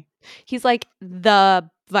 apparently. He's like the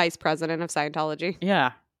vice president of Scientology.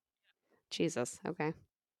 Yeah. Jesus. Okay.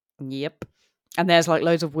 Yep. And there's like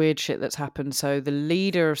loads of weird shit that's happened. So the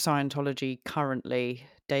leader of Scientology currently,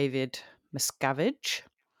 David Miscavige,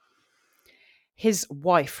 his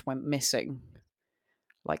wife went missing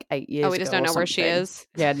like 8 years ago. Oh, we just don't know where she is.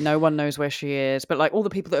 Yeah, no one knows where she is. But like all the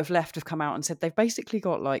people that have left have come out and said they've basically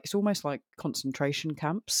got like, it's almost like concentration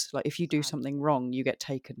camps. Like if you do something wrong, you get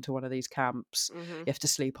taken to one of these camps. You have to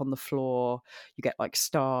sleep on the floor. You get like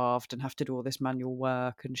starved and have to do all this manual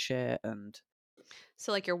work and shit. And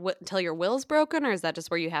so like until your will's broken, or is that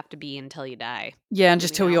just where you have to be until you die? Yeah, and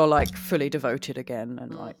just till you're like fully devoted again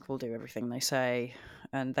and like will do everything they say.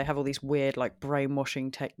 And they have all these weird like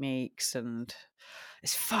brainwashing techniques, and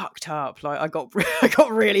it's fucked up. Like I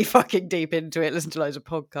got really fucking deep into it, listened to loads of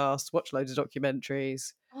podcasts, watched loads of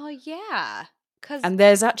documentaries. Oh yeah. And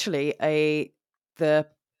there's actually the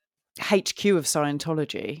HQ of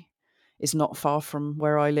Scientology is not far from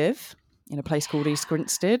where I live, in a place called East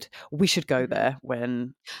Grinstead. We should go there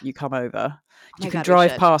when you come over. You can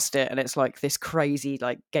drive past it and it's like this crazy,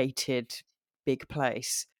 like gated big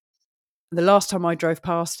place. The last time I drove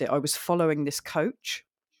past it, I was following this coach.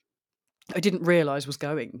 I didn't realise was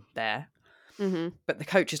going there. But the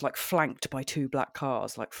coach is like flanked by 2 black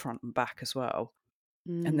cars, like front and back as well.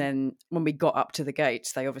 And then when we got up to the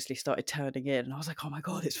gates, they obviously started turning in. And I was like, oh my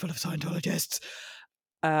God, it's full of Scientologists.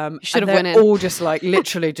 Should have went in. All just like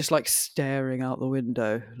literally just like staring out the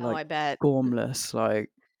window, like I bet. gormless,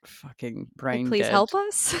 like fucking brain please dead. help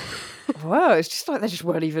us. Wow, it's just like they just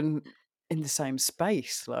weren't even in the same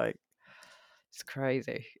space. Like it's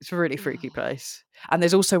crazy. It's a really freaky place. And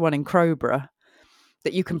there's also one in Crowborough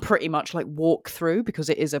that you can pretty much like walk through because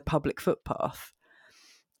it is a public footpath.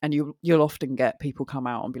 And you'll often get people come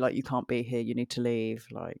out and be like, you can't be here, you need to leave.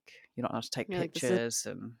 Like you're not allowed to take pictures.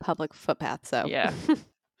 And public footpath, so yeah.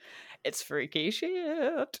 It's freaky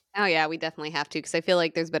shit. Oh yeah, we definitely have to, because I feel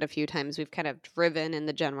like there's been a few times we've kind of driven in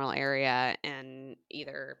the general area and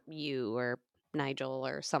either you or Nigel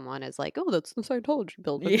or someone is like, oh, that's the Scientology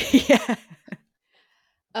building. Yeah.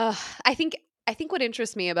 I think what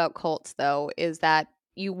interests me about cults though is that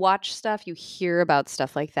you watch stuff, you hear about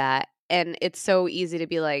stuff like that, and it's so easy to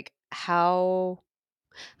be like, how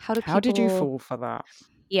How did you fall for that?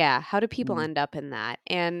 Yeah, how do people end up in that?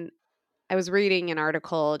 And I was reading an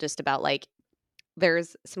article just about like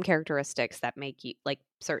there's some characteristics that make you like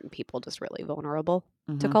certain people just really vulnerable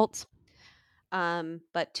to cults.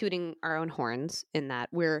 But tooting our own horns in that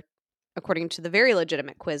we're, according to the very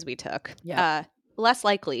legitimate quiz we took, less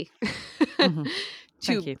likely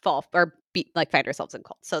to fall or be like find ourselves in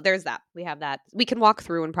cults. So there's that. We have that. We can walk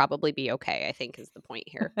through and probably be okay, I think is the point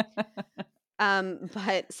here.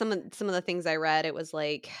 But some of the things I read, it was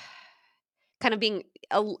like kind of being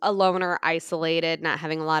alone or isolated, not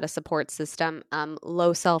having a lot of support system,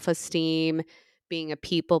 low self-esteem, being a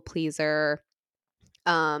people pleaser,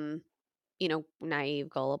 naive,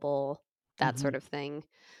 gullible, that sort of thing.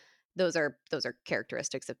 Those are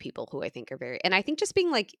characteristics of people who I think are very, and I think just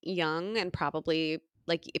being like young and probably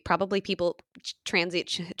people, transient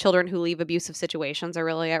children who leave abusive situations are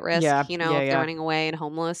really at risk, if they're running away and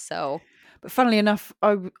homeless. So, but funnily enough,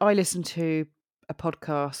 I listened to a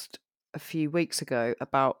podcast a few weeks ago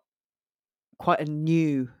about quite a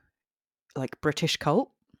new, like, British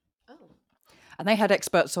cult. And they had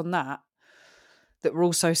experts on that were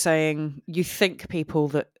also saying you think people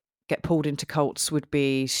that get pulled into cults would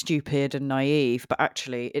be stupid and naive, but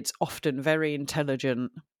actually it's often very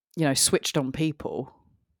intelligent, switched on people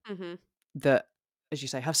that, as you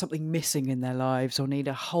say, have something missing in their lives or need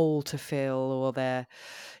a hole to fill, or they're,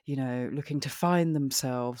 looking to find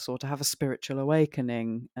themselves or to have a spiritual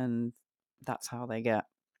awakening. And that's how they get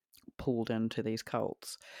pulled into these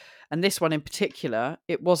cults. And this one in particular,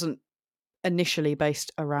 it wasn't initially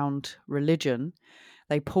based around religion.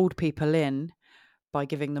 They pulled people in by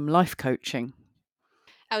giving them life coaching.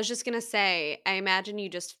 I was just going to say, I imagine you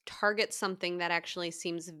just target something that actually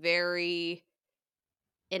seems very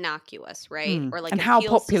innocuous, right? Or like and it how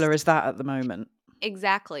appeals popular is that at the moment?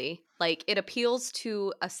 Exactly. Like it appeals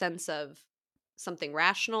to a sense of something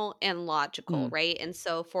rational and logical, right? And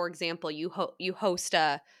so, for example, you host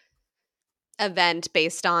a event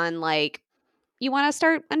based on like, you want to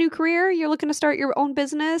start a new career, you're looking to start your own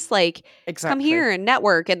business, like come here and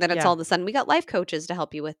network, and then it's all of a sudden we got life coaches to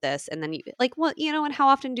help you with this, and then you like, well, and how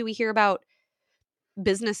often do we hear about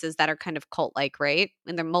businesses that are kind of cult like, right?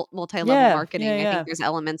 And they're multi-level marketing. I think there's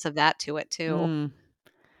elements of that to it too.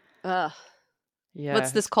 Ugh. Yeah.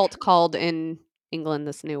 What's this cult called in England,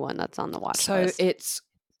 this new one that's on the watch list? So it's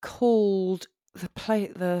called,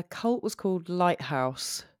 the cult was called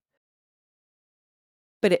Lighthouse.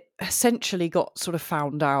 But it essentially got sort of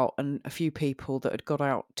found out, and a few people that had got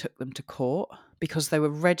out took them to court because they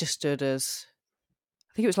were registered as,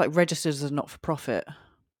 I think it was like registered as a not-for-profit.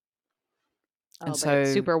 And so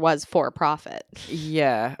it super was for profit.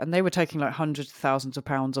 Yeah, and they were taking like hundreds of thousands of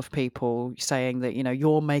pounds off people, saying that,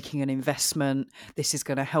 you're making an investment, this is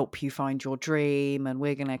going to help you find your dream, and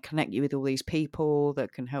we're going to connect you with all these people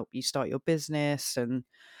that can help you start your business. And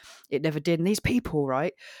it never did. And these people,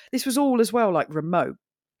 right, this was all as well like remote.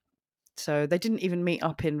 So they didn't even meet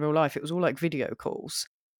up in real life. It was all like video calls.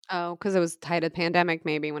 Oh, because it was tied to the pandemic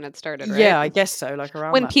maybe when it started, right? Yeah, I guess so, like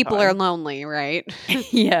around when that people time. are lonely, right?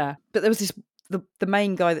 Yeah. But there was this, the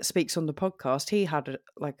main guy that speaks on the podcast, he had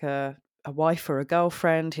a wife or a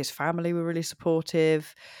girlfriend. His family were really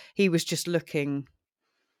supportive. He was just looking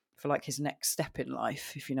for like his next step in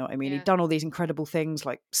life, if you know what I mean. He'd done all these incredible things,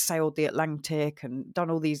 like sailed the Atlantic and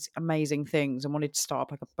done all these amazing things, and wanted to start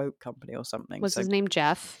up like a boat company or something. Was his name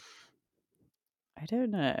Jeff? I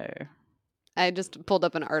don't know. I just pulled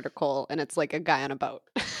up an article and it's like a guy on a boat.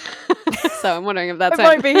 So I'm wondering if that's it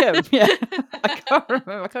might be him. Yeah. I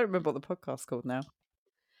can't remember what the podcast's called now.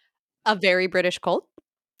 A Very British Cult?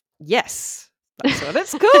 Yes, that's what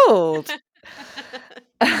it's called.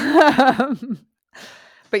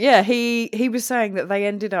 But yeah, he was saying that they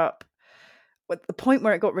ended up at the point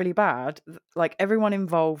where it got really bad. Like everyone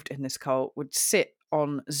involved in this cult would sit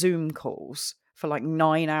on Zoom calls for like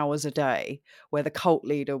 9 hours a day, where the cult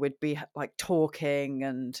leader would be like talking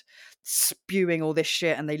and spewing all this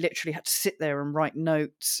shit, and they literally had to sit there and write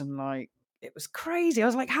notes, and like it was crazy. I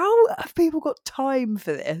was like, how have people got time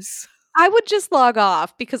for this? I would just log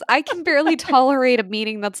off because I can barely tolerate a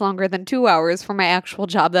meeting that's longer than 2 hours for my actual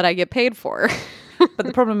job that I get paid for. But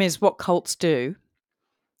the problem is, what cults do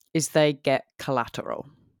is they get collateral.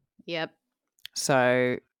 Yep.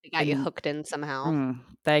 So they got you hooked in somehow.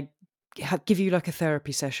 They give you like a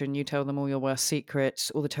therapy session. You tell them all your worst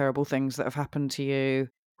secrets, all the terrible things that have happened to you.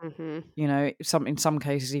 In some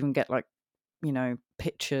cases even get like,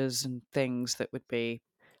 pictures and things that would be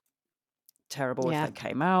terrible if they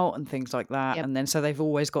came out and things like that. And then so they've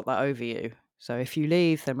always got that over you. So if you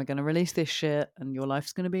leave, then we're going to release this shit and your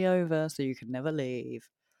life's going to be over, so you can never leave.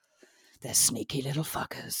 They're sneaky little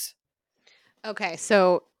fuckers. Okay,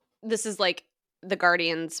 so this is like the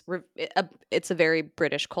Guardian's. It's a very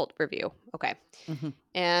British cult review. Okay. Mm-hmm.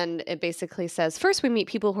 And it basically says first, we meet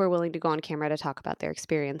people who are willing to go on camera to talk about their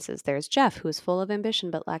experiences. There's Jeff, who is full of ambition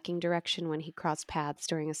but lacking direction when he crossed paths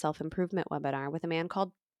during a self improvement webinar with a man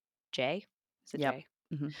called Jay. Is it Yep. Jay?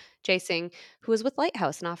 Mm-hmm. Jay Singh, who was with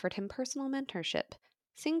Lighthouse and offered him personal mentorship.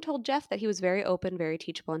 Singh told Jeff that he was very open, very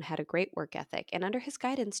teachable, and had a great work ethic. And under his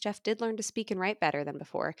guidance, Jeff did learn to speak and write better than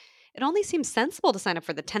before. It only seems sensible to sign up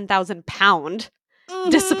for the £10,000 Mm-hmm.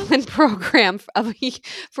 discipline program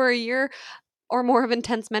for a year or more of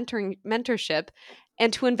intense mentorship,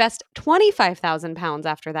 and to invest £25,000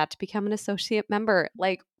 after that to become an associate member.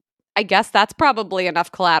 Like, I guess that's probably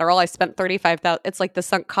enough collateral. I spent 35,000. It's like the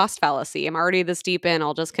sunk cost fallacy. I'm already this deep in.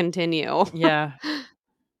 I'll just continue. Yeah.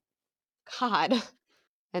 God.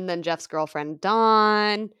 And then Jeff's girlfriend,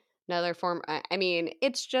 Dawn, another form. I mean,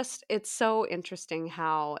 it's so interesting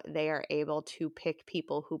how they are able to pick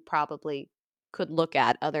people who probably could look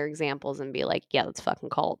at other examples and be like, yeah, that's fucking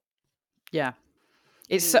cult. Yeah.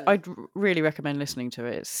 I'd really recommend listening to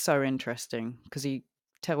it. It's so interesting because he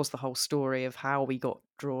tells the whole story of how we got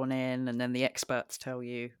drawn in, and then the experts tell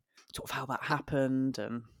you sort of how that happened,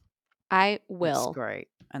 and I it's will. great.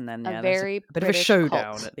 And then A there's a very bit of a British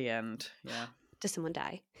showdown cult. at the end. Yeah. Does someone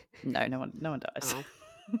die? No, no one dies. Oh,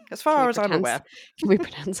 As can we far as I'm pretend? aware. Can we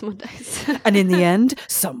pretend someone dies? And in the end,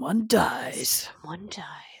 someone dies. Someone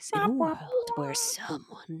dies in a world where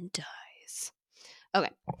someone dies. Okay.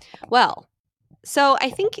 Well, so I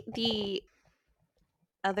think the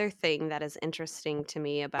other thing that is interesting to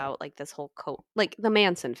me about like this whole cult, like the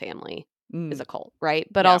Manson family is a cult, right?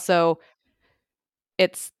 But Yeah. also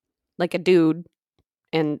it's like a dude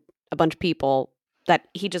and a bunch of people that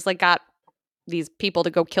he just like got these people to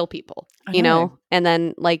go kill people, I you know. know? And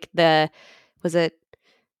then like was it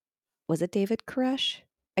David Koresh?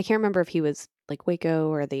 I can't remember if he was like Waco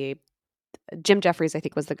or the Jim Jeffries, I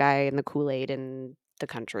think, was the guy in the Kool-Aid in the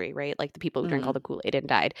country, right? Like the people who drank all the Kool-Aid and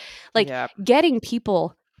died. Like Yeah. getting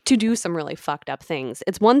people to do some really fucked up things.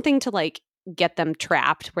 It's one thing to like get them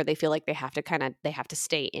trapped where they feel like they have to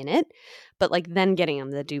stay in it. But like then getting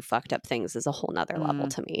them to do fucked up things is a whole nother level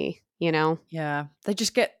to me, you know? Yeah. They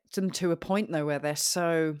just get them to a point though where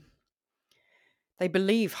they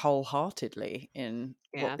believe wholeheartedly in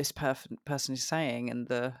what Yeah. this person is saying and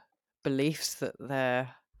the beliefs that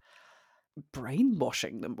they're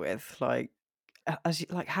brainwashing them with. Like,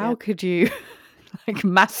 how Yep. could you like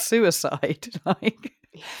mass suicide? Like,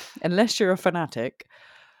 Yeah. unless you're a fanatic,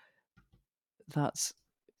 that's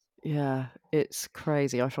it's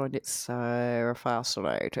crazy. I find it so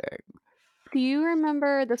fascinating. Do you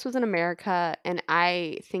remember this was in America and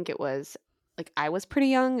I think it was like I was pretty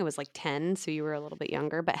young. It was like 10, so you were a little bit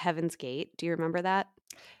younger, but Heaven's Gate, do you remember that?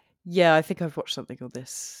 Yeah, I think I've watched something on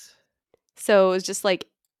this. So it was just like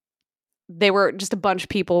they were just a bunch of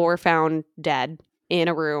people were found dead in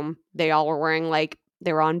a room. They all were wearing like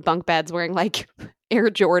they were on bunk beds wearing like Air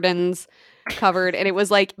Jordans covered, and it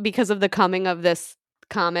was like because of the coming of this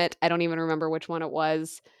comet, I don't even remember which one it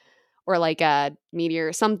was, or like a meteor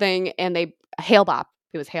or something, and they Hail Bop.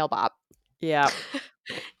 It was Hail Bop. Yeah.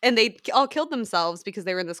 And they all killed themselves because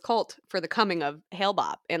they were in this cult for the coming of Hail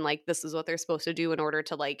Bop, and like this is what they're supposed to do in order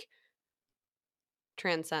to like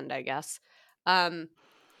transcend, I guess.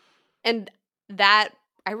 And that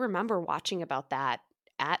I remember watching about that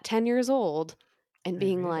at 10 years old and Oh,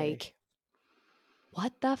 being really? like,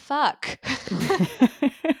 what the fuck?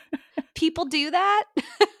 People do that?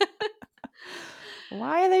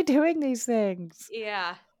 Why are they doing these things?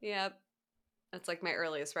 Yeah. Yep. That's like my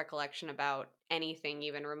earliest recollection about anything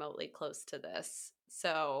even remotely close to this.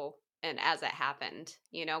 So, and as it happened,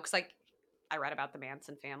 you know, because like I read about the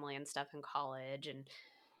Manson family and stuff in college and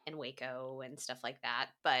Waco and stuff like that.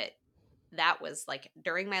 But that was like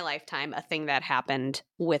during my lifetime a thing that happened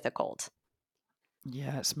with a cult.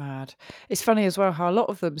 Yeah, it's mad. It's funny as well how a lot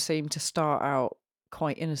of them seem to start out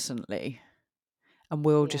quite innocently and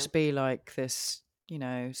will Yeah. just be like this,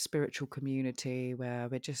 spiritual community where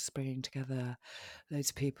we're just bringing together loads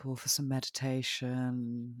of people for some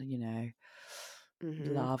meditation,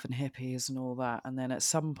 Mm-hmm. love and hippies and all that. And then at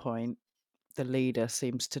some point, the leader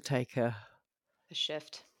seems to take A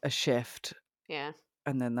shift. a shift, Yeah.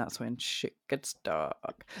 and then that's when shit gets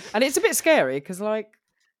dark. And it's a bit scary because, like,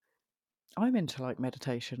 I'm into like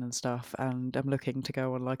meditation and stuff, and I'm looking to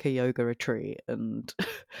go on like a yoga retreat, and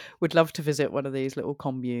would love to visit one of these little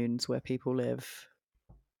communes where people live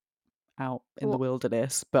out in the Well,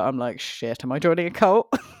 wilderness. But I'm like, shit, am I joining a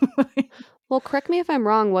cult? correct me if I'm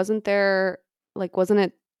wrong. Wasn't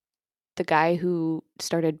it the guy who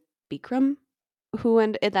started Bikram?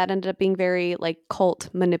 that ended up being very like cult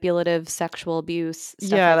manipulative sexual abuse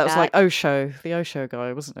stuff. Yeah, like that was like Osho, the Osho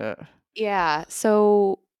guy, wasn't it? Yeah,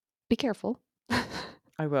 so be careful.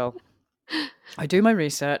 I will. I do my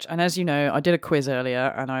research, and as you know, I did a quiz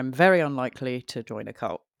earlier, and I'm very unlikely to join a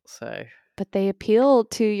cult. So, but they appeal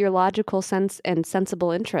to your logical sense and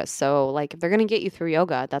sensible interests. So, like, if they're gonna get you through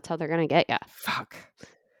yoga, that's how they're gonna get you. fuck.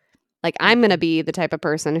 Like, I'm gonna be the type of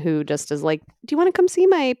person who just is like, "Do you want to come see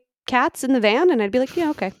my cats in the van?" And I'd be like,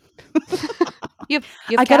 "Yeah, okay." you have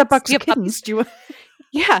I cats? get a box You of have puppies? kittens. Do you?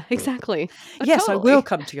 Yeah, exactly. Yes, totally. I will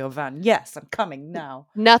come to your van. Yes, I'm coming now.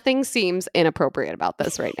 Nothing seems inappropriate about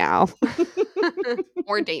this right now.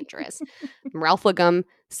 Or dangerous. Ralph Wiggum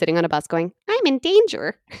sitting on a bus going, "I'm in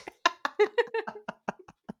danger."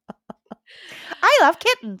 I love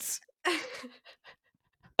kittens.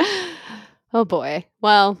 Oh boy.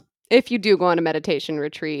 Well, if you do go on a meditation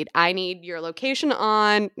retreat, I need your location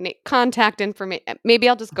on contact information. Maybe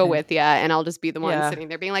I'll just go with you and I'll just be the one sitting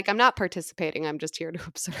there being like, "I'm not participating. I'm just here to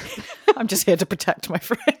observe." I'm just here to protect my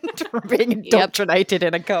friend from being indoctrinated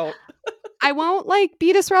in a cult. I won't like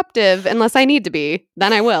be disruptive unless I need to be.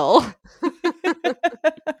 Then I will.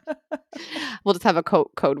 We'll just have a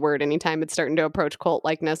code word anytime it's starting to approach cult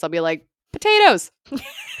likeness. I'll be like, "Potatoes."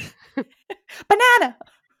 Banana.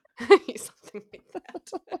 Something like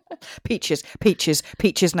that. Peaches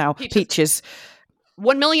now. Peaches.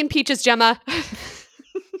 1 million peaches, Gemma.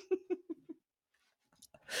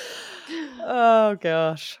 Oh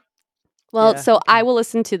gosh. Well, so okay. I will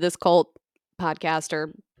listen to this cult podcast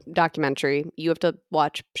or documentary. You have to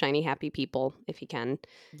watch Shiny Happy People if you can.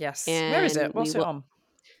 Yes. Where is it? What's it on?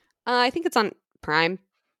 I think it's on Prime.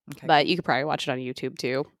 Okay, but you could probably watch it on YouTube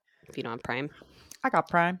too if you don't have Prime. I got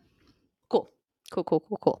Prime. Cool.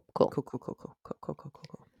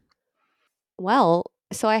 Well,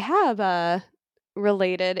 so I have a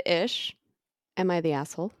related-ish. Am I the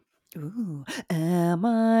asshole? Ooh, am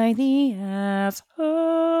I the asshole?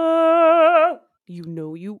 You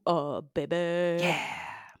know you are, baby. Yeah.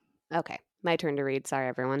 Okay, my turn to read. Sorry,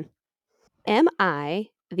 everyone. Am I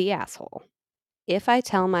the asshole if I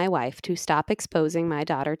tell my wife to stop exposing my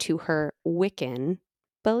daughter to her Wiccan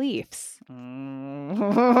beliefs?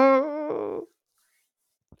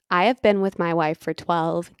 I have been with my wife for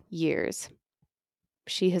 12 years.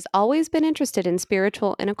 She has always been interested in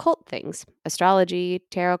spiritual and occult things, astrology,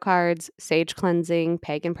 tarot cards, sage cleansing,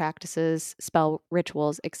 pagan practices, spell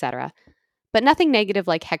rituals, etc. But nothing negative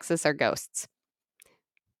like hexes or ghosts.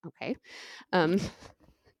 Okay.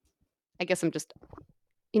 I guess I'm just,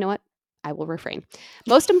 you know what? I will refrain.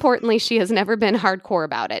 Most importantly, she has never been hardcore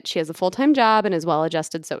about it. She has a full-time job and is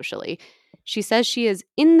well-adjusted socially. She says she is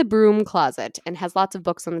in the broom closet and has lots of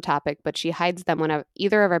books on the topic, but she hides them when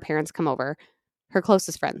either of our parents come over. Her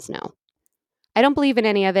closest friends know. I don't believe in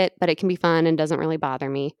any of it, but it can be fun and doesn't really bother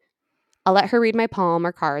me. I'll let her read my palm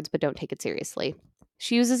or cards, but don't take it seriously.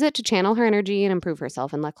 She uses it to channel her energy and improve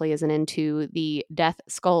herself, and luckily isn't into the death,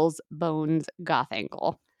 skulls, bones, goth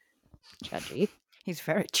angle. Judgy. He's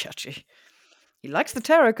very judgy. He likes the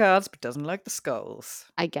tarot cards, but doesn't like the skulls.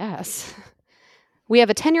 I guess. We have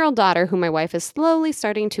a 10-year-old daughter who my wife is slowly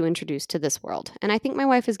starting to introduce to this world, and I think my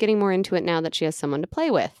wife is getting more into it now that she has someone to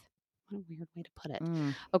play with. What a weird way to put it.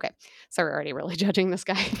 Okay, so we're already really judging this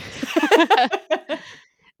guy.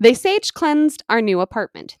 They sage cleansed our new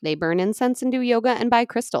apartment. They burn incense and do yoga and buy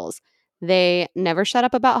crystals. They never shut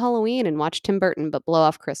up about Halloween and watch Tim Burton but blow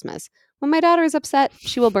off Christmas. When my daughter is upset,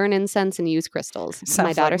 she will burn incense and use crystals. Sounds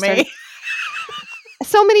my daughter like me.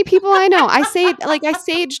 So many people I know. I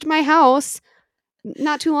saged my house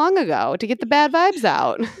not too long ago to get the bad vibes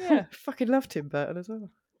out. Yeah, fucking love Tim Burton as well.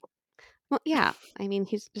 Well, yeah. I mean,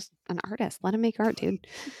 he's just an artist. Let him make art, dude.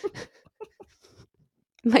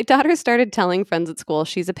 My daughter started telling friends at school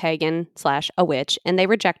she's a pagan / a witch, and they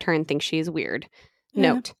reject her and think she's weird.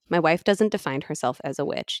 Yeah. Note, my wife doesn't define herself as a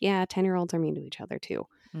witch. Yeah, 10-year-olds are mean to each other, too.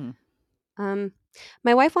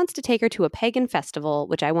 My wife wants to take her to a pagan festival,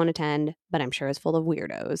 which I won't attend, but I'm sure is full of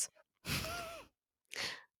weirdos.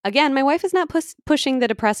 Again, my wife is not pushing the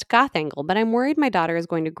depressed goth angle, but I'm worried my daughter is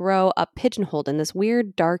going to grow up pigeonholed in this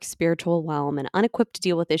weird, dark spiritual realm and unequipped to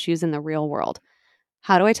deal with issues in the real world.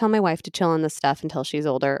 How do I tell my wife to chill on this stuff until she's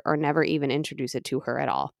older or never even introduce it to her at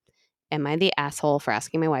all? Am I the asshole for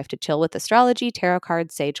asking my wife to chill with astrology, tarot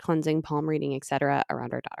cards, sage cleansing, palm reading, etc.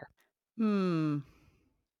 around our daughter? A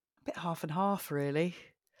bit half and half, really.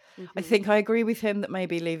 Mm-hmm. I think I agree with him that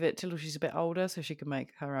maybe leave it till she's a bit older so she can make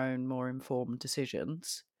her own more informed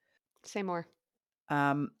decisions. Say more.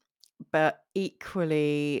 But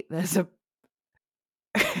equally, there's a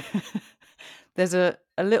there's a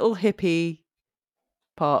little hippie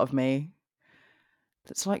part of me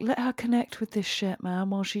That's like, let her connect with this shit, man,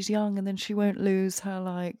 while she's young, and then she won't lose her,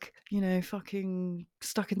 like, you know, fucking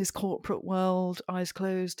stuck in this corporate world, eyes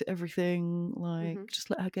closed to everything. Like, just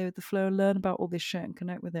let her go with the flow and learn about all this shit and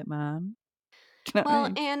connect with it, man. Do you know what I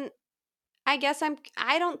mean? And I guess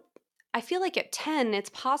I feel like at 10, it's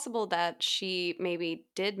possible that she maybe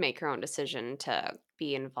did make her own decision to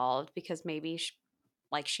be involved because maybe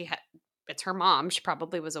it's her mom. She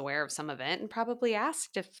probably was aware of some of it and probably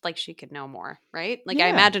asked if like she could know more, right? Like I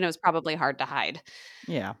imagine it was probably hard to hide.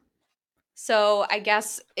 Yeah. So I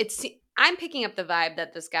guess I'm picking up the vibe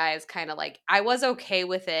that this guy is kind of like, I was okay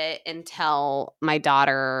with it until my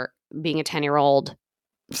daughter, being a 10-year-old,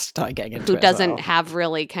 start getting into who it as doesn't well. have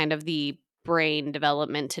really kind of the brain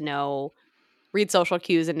development to read social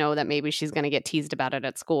cues and know that maybe she's going to get teased about it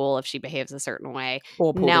at school if she behaves a certain way.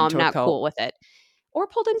 Or pulled Now I'm into a not cult. cool with it. Or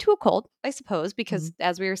pulled into a cult, I suppose, because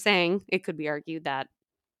as we were saying, it could be argued that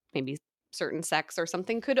maybe certain sects or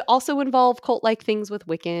something could also involve cult-like things with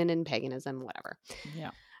Wiccan and paganism, whatever.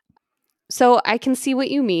 Yeah. So I can see what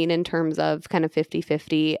you mean in terms of kind of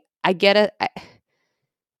 50-50. I get it.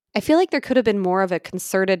 I feel like there could have been more of a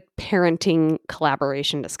concerted parenting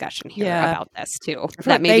collaboration discussion here about this too. I feel That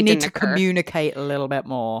like maybe they need didn't to occur. communicate a little bit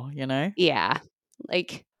more, you know? Yeah.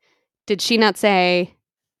 Like, did she not say,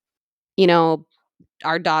 you know,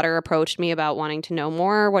 our daughter approached me about wanting to know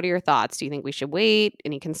more? What are your thoughts? Do you think we should wait?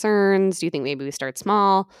 Any concerns? Do you think maybe we start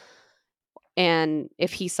small? And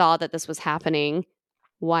if he saw that this was happening,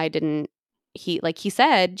 why didn't he, like he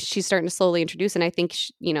said, she's starting to slowly introduce, and I think,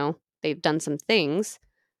 they've done some things.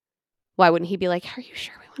 Why wouldn't he be like, are you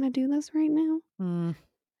sure we want to do this right now?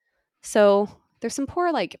 So there's some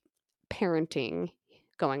poor, like, parenting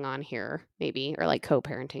going on here, maybe, or like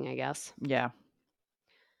co-parenting, I guess. Yeah.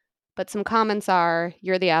 But some comments are,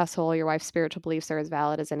 you're the asshole, your wife's spiritual beliefs are as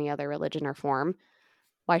valid as any other religion or form.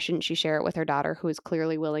 Why shouldn't she share it with her daughter who is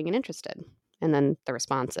clearly willing and interested? And then the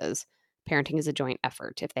response is, parenting is a joint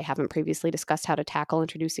effort. If they haven't previously discussed how to tackle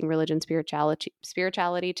introducing religion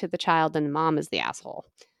spirituality to the child, then mom is the asshole.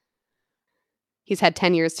 He's had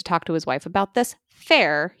 10 years to talk to his wife about this.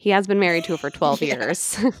 Fair. He has been married to her for 12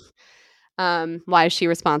 years. Why is she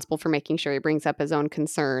responsible for making sure he brings up his own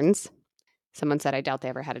concerns? Someone said, I doubt they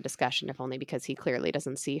ever had a discussion, if only because he clearly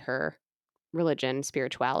doesn't see her religion,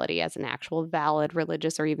 spirituality as an actual valid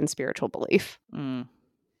religious or even spiritual belief.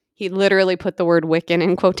 He literally put the word Wiccan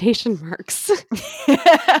in quotation marks.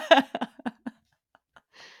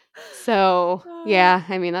 So, yeah,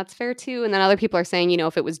 I mean, that's fair too. And then other people are saying,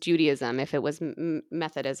 if it was Judaism, if it was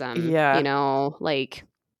Methodism, like,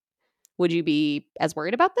 would you be as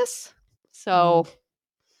worried about this? So,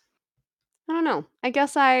 I don't know. I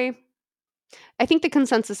guess I think the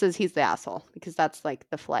consensus is he's the asshole because that's like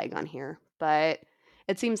the flag on here. But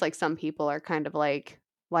it seems like some people are kind of like,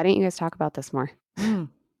 why didn't you guys talk about this more?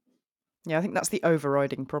 Yeah, I think that's the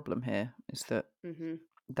overriding problem here is that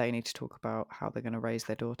they need to talk about how they're going to raise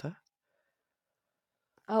their daughter.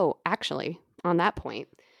 Oh, actually, on that point,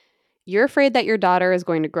 you're afraid that your daughter is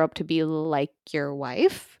going to grow up to be like your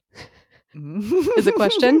wife? Is a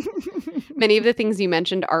question. Many of the things you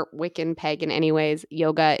mentioned aren't Wiccan, pagan anyways.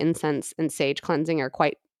 Yoga, incense, and sage cleansing are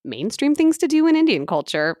quite mainstream things to do in Indian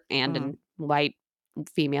culture and in white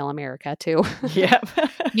female America too. Yep.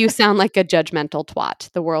 You sound like a judgmental twat.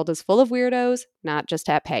 The world is full of weirdos, not just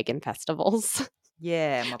at pagan festivals.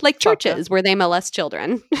 Yeah, motherfucker. Like churches where they molest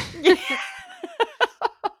children.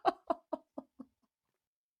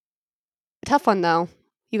 Tough one, though.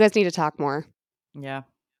 You guys need to talk more. Yeah.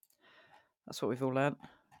 That's what we've all learned.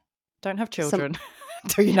 Don't have children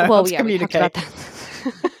until you know how to communicate. We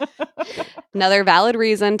talked about that. Another valid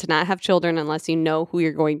reason to not have children unless you know who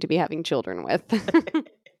you're going to be having children with.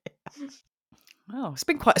 Oh, it's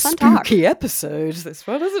been quite a spooky episode, this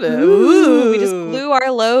one, isn't it? Ooh, we just blew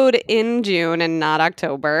our load in June and not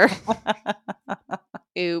October.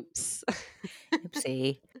 Oops.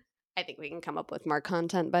 Oopsie. I think we can come up with more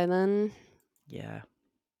content by then. Yeah.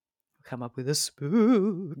 Come up with a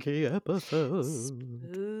spooky episode.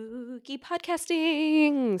 Spooky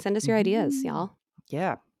podcasting. Send us your ideas, y'all.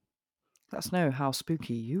 Yeah. Let us know how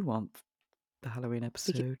spooky you want the Halloween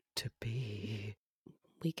episode to be.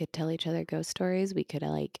 We could tell each other ghost stories. We could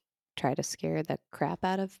try to scare the crap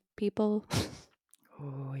out of people.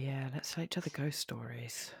 Oh yeah, let's tell each other ghost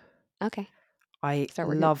stories. Okay. I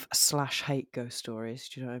love/hate ghost stories.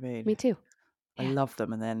 Do you know what I mean? Me too. I love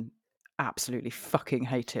them and then absolutely fucking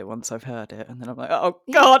hate it once I've heard it. And then I'm like, oh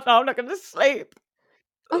God, no, I'm not going to sleep.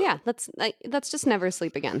 Oh yeah, let's just never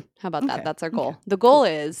sleep again. How about that? That's our goal. Okay. The goal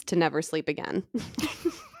is to never sleep again.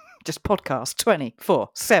 Just podcast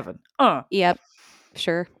 24/7. Yep.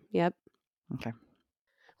 Sure. Yep. Okay.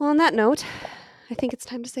 Well, on that note, I think it's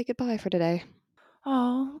time to say goodbye for today.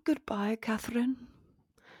 Oh, goodbye, Catherine.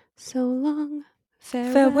 So long.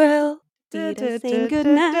 Farewell. Saying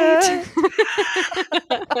goodnight.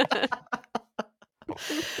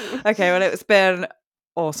 Okay, well, it's been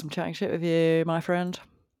awesome chatting shit with you, my friend.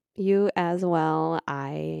 You as well.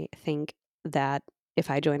 I think that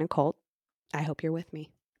if I join a cult, I hope you're with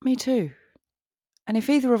me. Me too. And if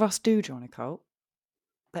either of us do join a cult,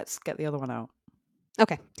 let's get the other one out.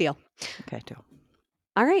 Okay, deal. Okay, deal.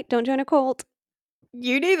 All right, don't join a cult.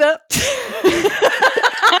 You neither.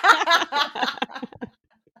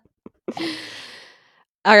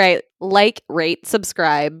 All right, like, rate,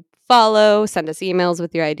 subscribe, follow, send us emails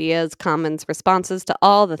with your ideas, comments, responses to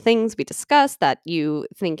all the things we discussed that you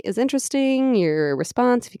think is interesting. Your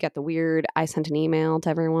response, if you get the weird, I sent an email to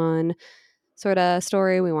everyone sort of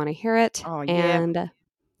story, we want to hear it. Oh, yeah. And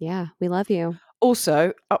yeah, we love you.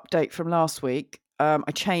 Also, update from last week.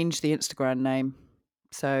 I changed the Instagram name.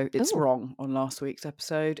 So it's wrong on last week's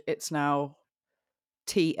episode. It's now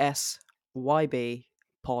TSYB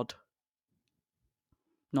pod.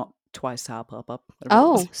 Not twice how pop up.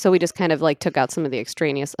 Oh, so we just kind of like took out some of the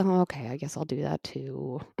extraneous. Oh, okay. I guess I'll do that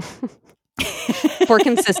too. For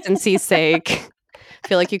consistency's sake. I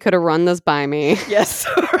feel like you could have run this by me. Yes,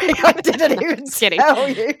 sorry. I didn't even tell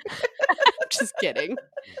you. Just kidding.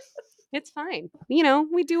 It's fine. You know,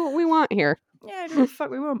 we do what we want here. Yeah, do what the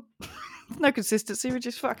fuck we want. No consistency. We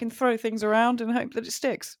just fucking throw things around and hope that it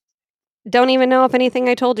sticks. Don't even know if anything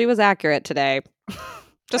I told you was accurate today.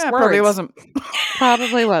 Just words. Probably wasn't.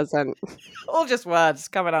 Probably wasn't. All just words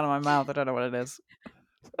coming out of my mouth. I don't know what it is.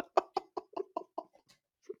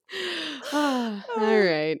 All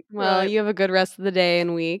right. Well, you have a good rest of the day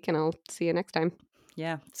and week, and I'll see you next time.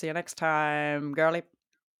 Yeah. See you next time, girly.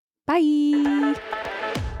 Bye.